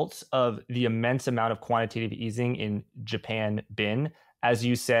results of the immense amount of quantitative easing in Japan been? As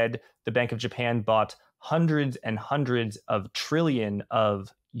you said, the Bank of Japan bought hundreds and hundreds of trillion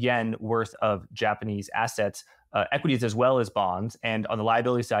of yen worth of Japanese assets, equities as well as bonds. And on the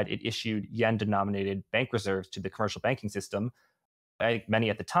liability side, it issued yen-denominated bank reserves to the commercial banking system. I think many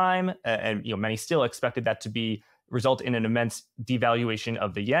at the time, and many still expected that to result in an immense devaluation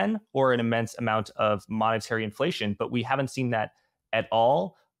of the yen or an immense amount of monetary inflation. But we haven't seen that at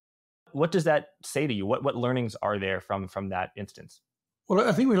all. What does that say to you? What learnings are there from that instance? Well,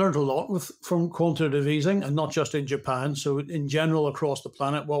 I think we learned a lot from quantitative easing, and not just in Japan. So, in general, across the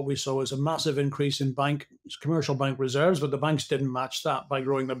planet, what we saw is a massive increase in commercial bank reserves, but the banks didn't match that by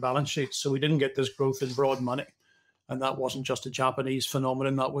growing their balance sheets. So, we didn't get this growth in broad money. And that wasn't just a Japanese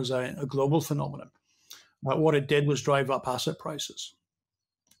phenomenon, that was a global phenomenon. What it did was drive up asset prices.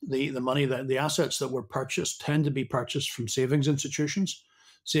 The assets that were purchased tend to be purchased from savings institutions.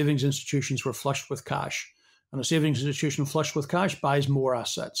 Savings institutions were flushed with cash. And a savings institution flushed with cash buys more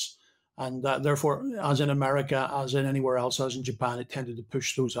assets. And therefore, as in America, as in anywhere else, as in Japan, it tended to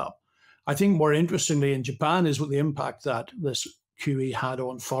push those up. I think more interestingly in Japan is what the impact that this QE had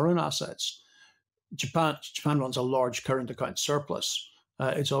on foreign assets. Japan runs a large current account surplus.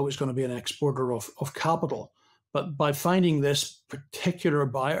 It's always going to be an exporter of capital. But by finding this particular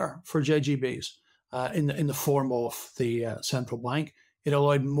buyer for JGBs in the form of the central bank, it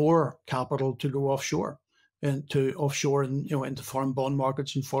allowed more capital to go offshore. Into foreign bond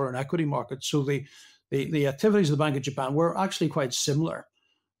markets and foreign equity markets. So the activities of the Bank of Japan were actually quite similar.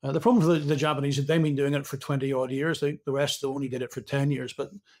 The problem for the Japanese is they've been doing it for 20 odd years. The rest only did it for 10 years. But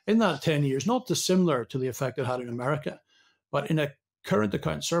in that 10 years, not dissimilar to the effect it had in America, but in a current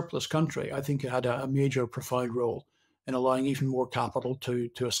account surplus country, I think it had a major profound role in allowing even more capital to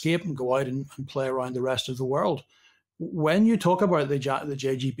escape and go out and play around the rest of the world. When you talk about the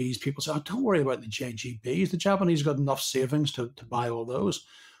JGBs, people say, oh, don't worry about the JGBs. The Japanese got enough savings to buy all those.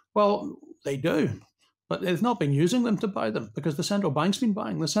 Well, they do, but they've not been using them to buy them because the central bank's been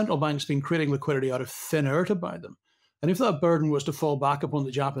buying. The central bank's been creating liquidity out of thin air to buy them. And if that burden was to fall back upon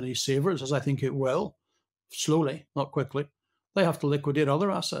the Japanese savers, as I think it will, slowly, not quickly, they have to liquidate other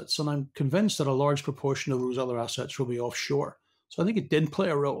assets. And I'm convinced that a large proportion of those other assets will be offshore. So I think it did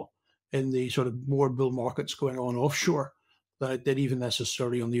play a role in the sort of more bull markets going on offshore than it did even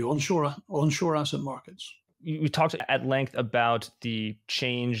necessarily on the onshore asset markets. We talked at length about the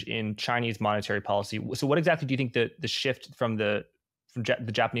change in Chinese monetary policy. So what exactly do you think the shift from the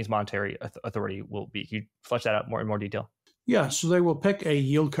Japanese monetary authority will be? Can you flesh that out in more detail? Yeah, so they will pick a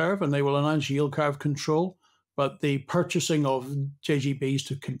yield curve and they will announce yield curve control, but the purchasing of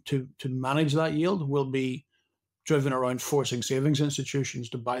JGBs to manage that yield will be driven around forcing savings institutions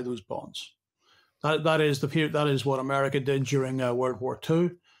to buy those bonds. That is what America did during World War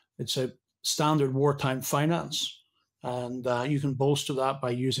II. It's a standard wartime finance, and you can bolster that by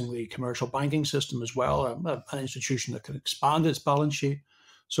using the commercial banking system as well, an institution that can expand its balance sheet.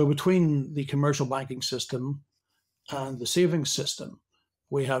 So between the commercial banking system and the savings system,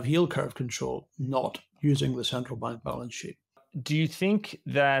 we have yield curve control, not using the central bank balance sheet. Do you think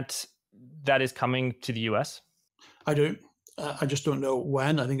that is coming to the U.S.? I do. I just don't know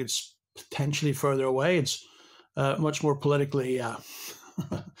when. I think it's potentially further away. It's much more politically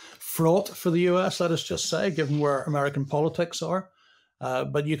fraught for the US, let us just say, given where American politics are.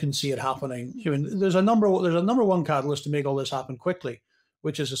 But you can see it happening. I mean, there's a number one catalyst to make all this happen quickly,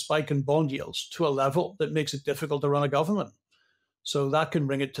 which is a spike in bond yields to a level that makes it difficult to run a government. So that can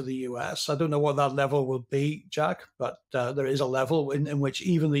bring it to the US. I don't know what that level will be, Jack, but there is a level in which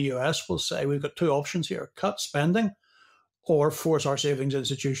even the US will say, we've got two options here: cut spending or force our savings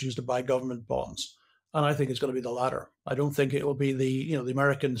institutions to buy government bonds. And I think it's going to be the latter. I don't think it will be the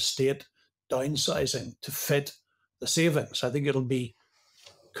American state downsizing to fit the savings. I think it'll be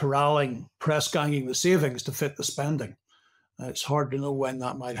corralling, press ganging the savings to fit the spending. It's hard to know when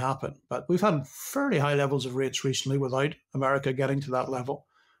that might happen, but we've had fairly high levels of rates recently without America getting to that level.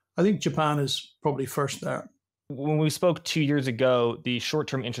 I think Japan is probably first there. When we spoke 2 years ago, the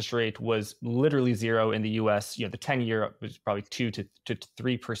short-term interest rate was literally zero in the US. The 10-year was probably 2 to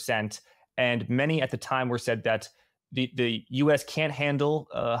 3%. And many at the time were said that the US can't handle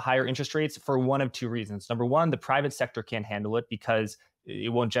higher interest rates for one of two reasons. Number one, the private sector can't handle it because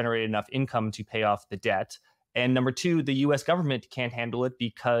it won't generate enough income to pay off the debt. And number two, the US government can't handle it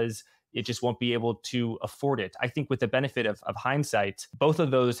because it just won't be able to afford it. I think with the benefit of hindsight, both of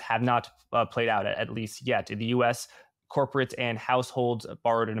those have not played out, at least yet. In the US, corporates and households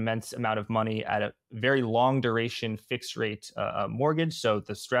borrowed an immense amount of money at a very long duration fixed rate mortgage. So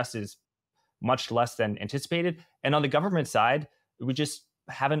the stress is much less than anticipated. And on the government side, we just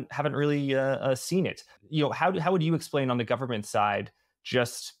haven't really seen it. How would you explain on the government side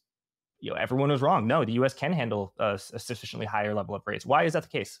just everyone was wrong? No, the U.S. can handle a sufficiently higher level of rates. Why is that the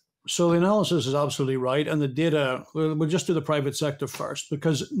case? So the analysis is absolutely right. And the data, we'll just do the private sector first,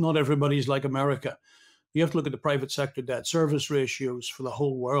 because not everybody's like America. You have to look at the private sector debt service ratios for the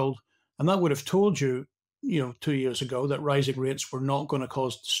whole world. And that would have told you, 2 years ago, that rising rates were not going to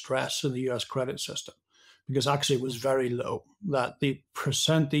cause stress in the US credit system, because actually it was very low, that the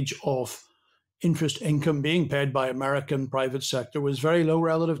percentage of interest income being paid by American private sector was very low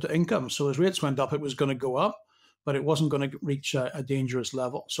relative to income. So as rates went up, it was going to go up, but it wasn't going to reach a dangerous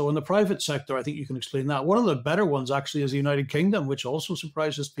level. So in the private sector, I think you can explain that. One of the better ones actually is the United Kingdom, which also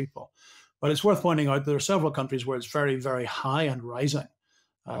surprises people. But it's worth pointing out there are several countries where it's very, very high and rising.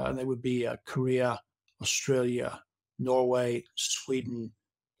 And they would be Korea, Australia, Norway, Sweden,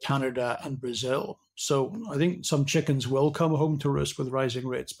 Canada, and Brazil. So I think some chickens will come home to roost with rising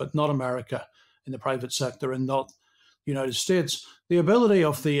rates, but not America in the private sector and not the United States. The ability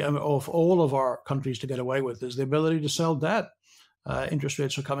of all of our countries to get away with is the ability to sell debt. Interest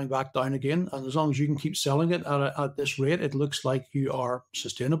rates are coming back down again, and as long as you can keep selling it at this rate, it looks like you are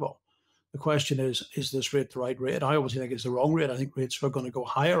sustainable. The question is this rate the right rate? I obviously think it's the wrong rate. I think rates are going to go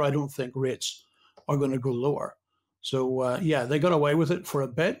higher. I don't think rates are going to go lower. So yeah, they got away with it for a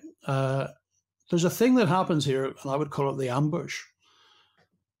bit. There's a thing that happens here, and I would call it the ambush.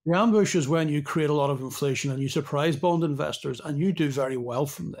 The ambush is when you create a lot of inflation and you surprise bond investors, and you do very well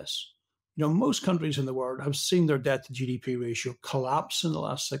from this. You know, most countries in the world have seen their debt to GDP ratio collapse in the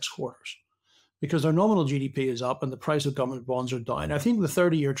last 6 quarters because their nominal GDP is up and the price of government bonds are down. I think the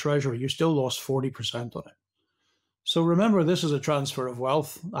 30-year Treasury, you still lost 40% on it. So remember, this is a transfer of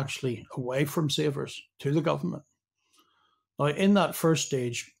wealth actually away from savers to the government. Now, in that first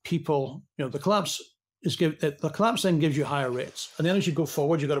stage, people, you know, the collapse then gives you higher rates. And then as you go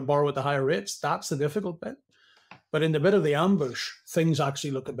forward, you've got to borrow at the higher rates. That's the difficult bit. But in the bit of the ambush, things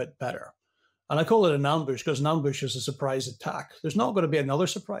actually look a bit better. And I call it an ambush because an ambush is a surprise attack. There's not going to be another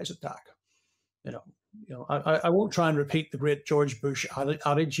surprise attack. I won't try and repeat the great George Bush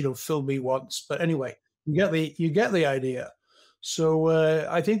adage, you know, fool me once. But anyway, you get the idea. So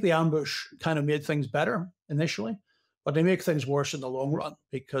I think the ambush kind of made things better initially, but they make things worse in the long run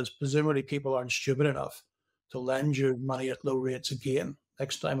because presumably people aren't stupid enough to lend you money at low rates again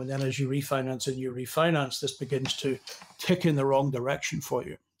next time. And then as you refinance, this begins to tick in the wrong direction for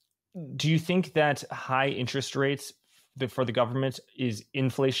you. Do you think that high interest rates for the government is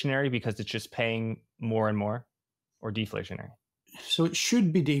inflationary because it's just paying more and more, or deflationary? So it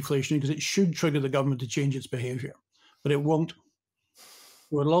should be deflationary because it should trigger the government to change its behavior, but it won't. It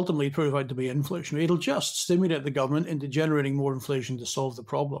will ultimately prove out to be inflationary. It'll just stimulate the government into generating more inflation to solve the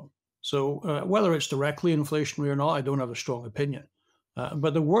problem. So whether it's directly inflationary or not, I don't have a strong opinion.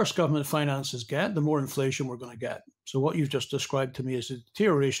 But the worse government finances get, the more inflation we're going to get. So what you've just described to me is a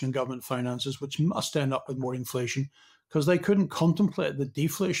deterioration in government finances, which must end up with more inflation because they couldn't contemplate the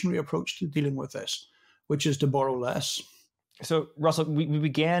deflationary approach to dealing with this, which is to borrow less. So, Russell, we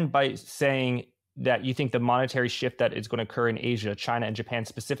began by saying that you think the monetary shift that is going to occur in Asia, China and Japan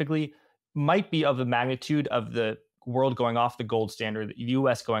specifically, might be of the magnitude of the world going off the gold standard, the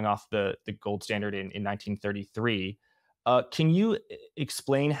U.S. going off the gold standard in 1933. Can you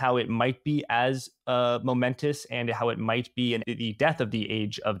explain how it might be as momentous and how it might be in the death of the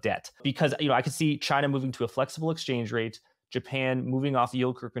age of debt? Because, you know, I could see China moving to a flexible exchange rate, Japan moving off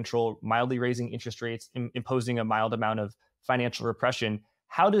yield curve control, mildly raising interest rates, imposing a mild amount of financial repression.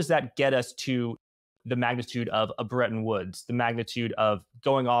 How does that get us to the magnitude of a Bretton Woods, the magnitude of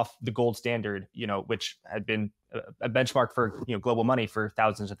going off the gold standard, you know, which had been a benchmark for, you know, global money for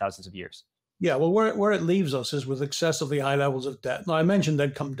thousands and thousands of years? Yeah, well, where it leaves us is with excessively high levels of debt. Now, I mentioned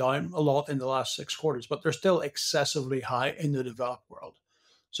they'd come down a lot in the last 6 quarters, but they're still excessively high in the developed world.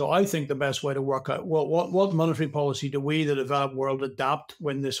 So I think the best way to work out, well, what monetary policy do we, the developed world, adopt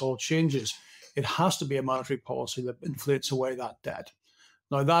when this all changes? It has to be a monetary policy that inflates away that debt.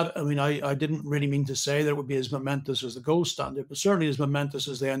 Now that, I mean, I didn't really mean to say that it would be as momentous as the gold standard, but certainly as momentous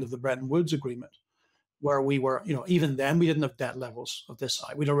as the end of the Bretton Woods Agreement, where we were, you know, even then we didn't have debt levels of this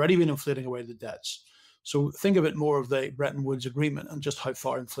high. We'd already been inflating away the debts. So think of it more of the Bretton Woods Agreement and just how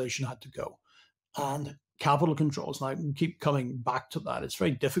far inflation had to go. And capital controls, and I keep coming back to that. It's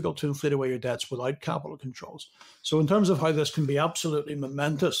very difficult to inflate away your debts without capital controls. So in terms of how this can be absolutely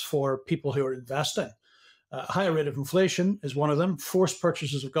momentous for people who are investing, higher rate of inflation is one of them. Forced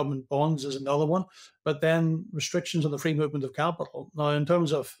purchases of government bonds is another one. But then restrictions on the free movement of capital. Now, in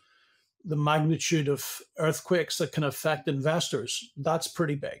terms of the magnitude of earthquakes that can affect investors, that's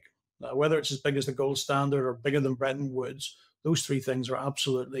pretty big. Now, whether it's as big as the gold standard or bigger than Bretton Woods, those three things are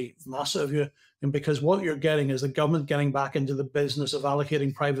absolutely massive. And because what you're getting is the government getting back into the business of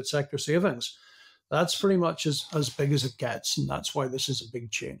allocating private sector savings. That's pretty much as big as it gets. And that's why this is a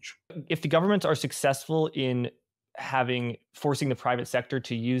big change. If the governments are successful in forcing the private sector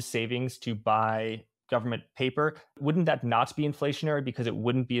to use savings to buy government paper, wouldn't that not be inflationary because it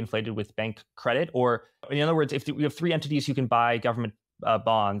wouldn't be inflated with bank credit? Or in other words, if we have 3 entities who can buy government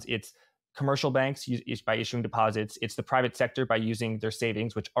bonds, it's commercial banks by issuing deposits. It's the private sector by using their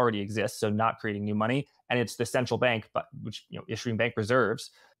savings, which already exists, so not creating new money. And it's the central bank, but which issuing bank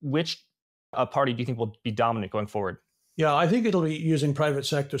reserves. Which party do you think will be dominant going forward? Yeah, I think it'll be using private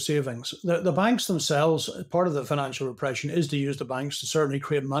sector savings. The banks themselves, part of the financial repression is to use the banks to certainly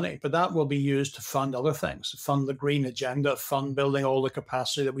create money, but that will be used to fund other things, fund the green agenda, fund building all the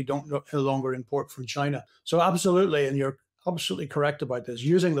capacity that we don't no longer import from China. So absolutely, and you're absolutely correct about this,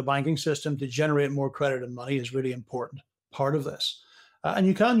 using the banking system to generate more credit and money is really important part of this. And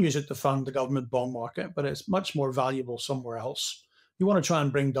you can use it to fund the government bond market, but it's much more valuable somewhere else. You want to try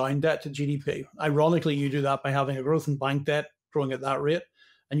and bring down debt to GDP. Ironically, you do that by having a growth in bank debt growing at that rate,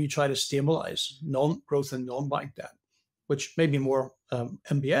 and you try to stabilize growth in non-bank debt, which may be more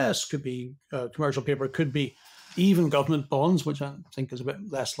MBS, could be commercial paper, could be even government bonds, which I think is a bit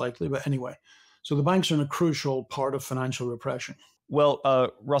less likely, but anyway. So the banks are a crucial part of financial repression. Well,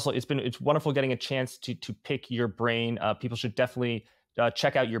 Russell, it's wonderful getting a chance to pick your brain. People should definitely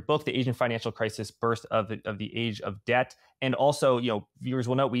check out your book, The Asian Financial Crisis: Birth of the Age of Debt. And also, viewers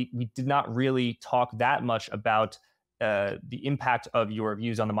will note we did not really talk that much about the impact of your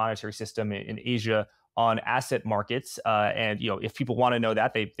views on the monetary system in Asia on asset markets. And if people want to know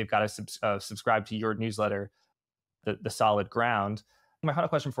that, they've got to subscribe to your newsletter, the Solid Ground. My final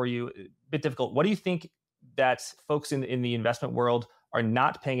question for you, a bit difficult. What do you think that folks in the investment world are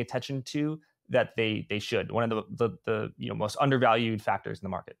not paying attention to that they should? One of the most undervalued factors in the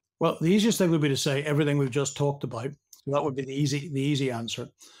market. Well, the easiest thing would be to say everything we've just talked about. So that would be the easy answer.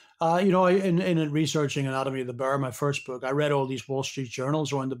 In researching Anatomy of the Bear, my first book, I read all these Wall Street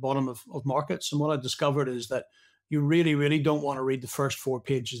journals around the bottom of markets, and what I discovered is that you really, really don't want to read the first 4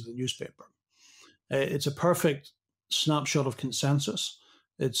 pages of the newspaper. It's a perfect snapshot of consensus.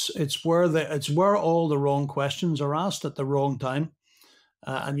 It's where all the wrong questions are asked at the wrong time,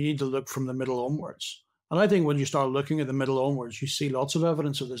 and you need to look from the middle onwards. And I think when you start looking at the middle onwards, you see lots of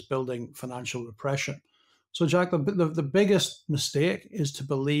evidence of this building financial repression. So, Jack, the biggest mistake is to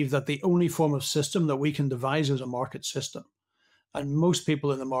believe that the only form of system that we can devise is a market system. And most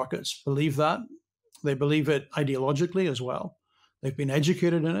people in the markets believe that. They believe it ideologically as well. They've been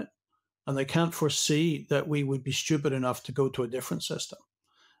educated in it, and they can't foresee that we would be stupid enough to go to a different system.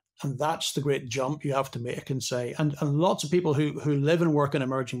 And that's the great jump you have to make and say. And lots of people who live and work in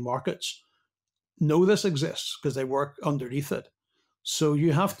emerging markets know this exists because they work underneath it. So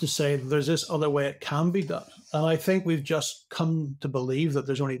you have to say there's this other way it can be done. And I think we've just come to believe that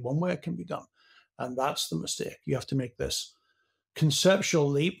there's only one way it can be done. And that's the mistake. You have to make this conceptual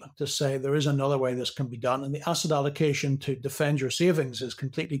leap to say there is another way this can be done. And the asset allocation to defend your savings is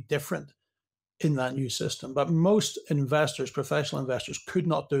completely different in that new system. But most investors, professional investors, could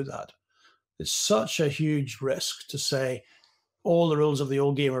not do that. It's such a huge risk to say all the rules of the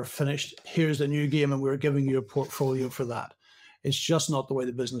old game are finished. Here's the new game, and we're giving you a portfolio for that. It's just not the way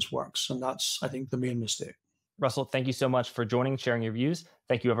the business works. And that's, I think, the main mistake. Russell, thank you so much for joining, sharing your views.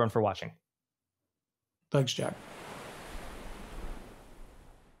 Thank you, everyone, for watching. Thanks, Jack.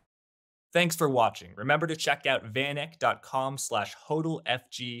 Thanks for watching. Remember to check out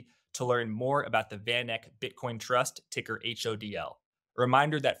vaneck.com/HODLFG to learn more about the VanEck Bitcoin Trust, ticker HODL. A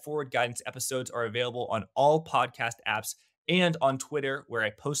reminder that Forward Guidance episodes are available on all podcast apps and on Twitter, where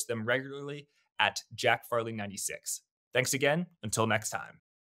I post them regularly at JackFarley96. Thanks again. Until next time.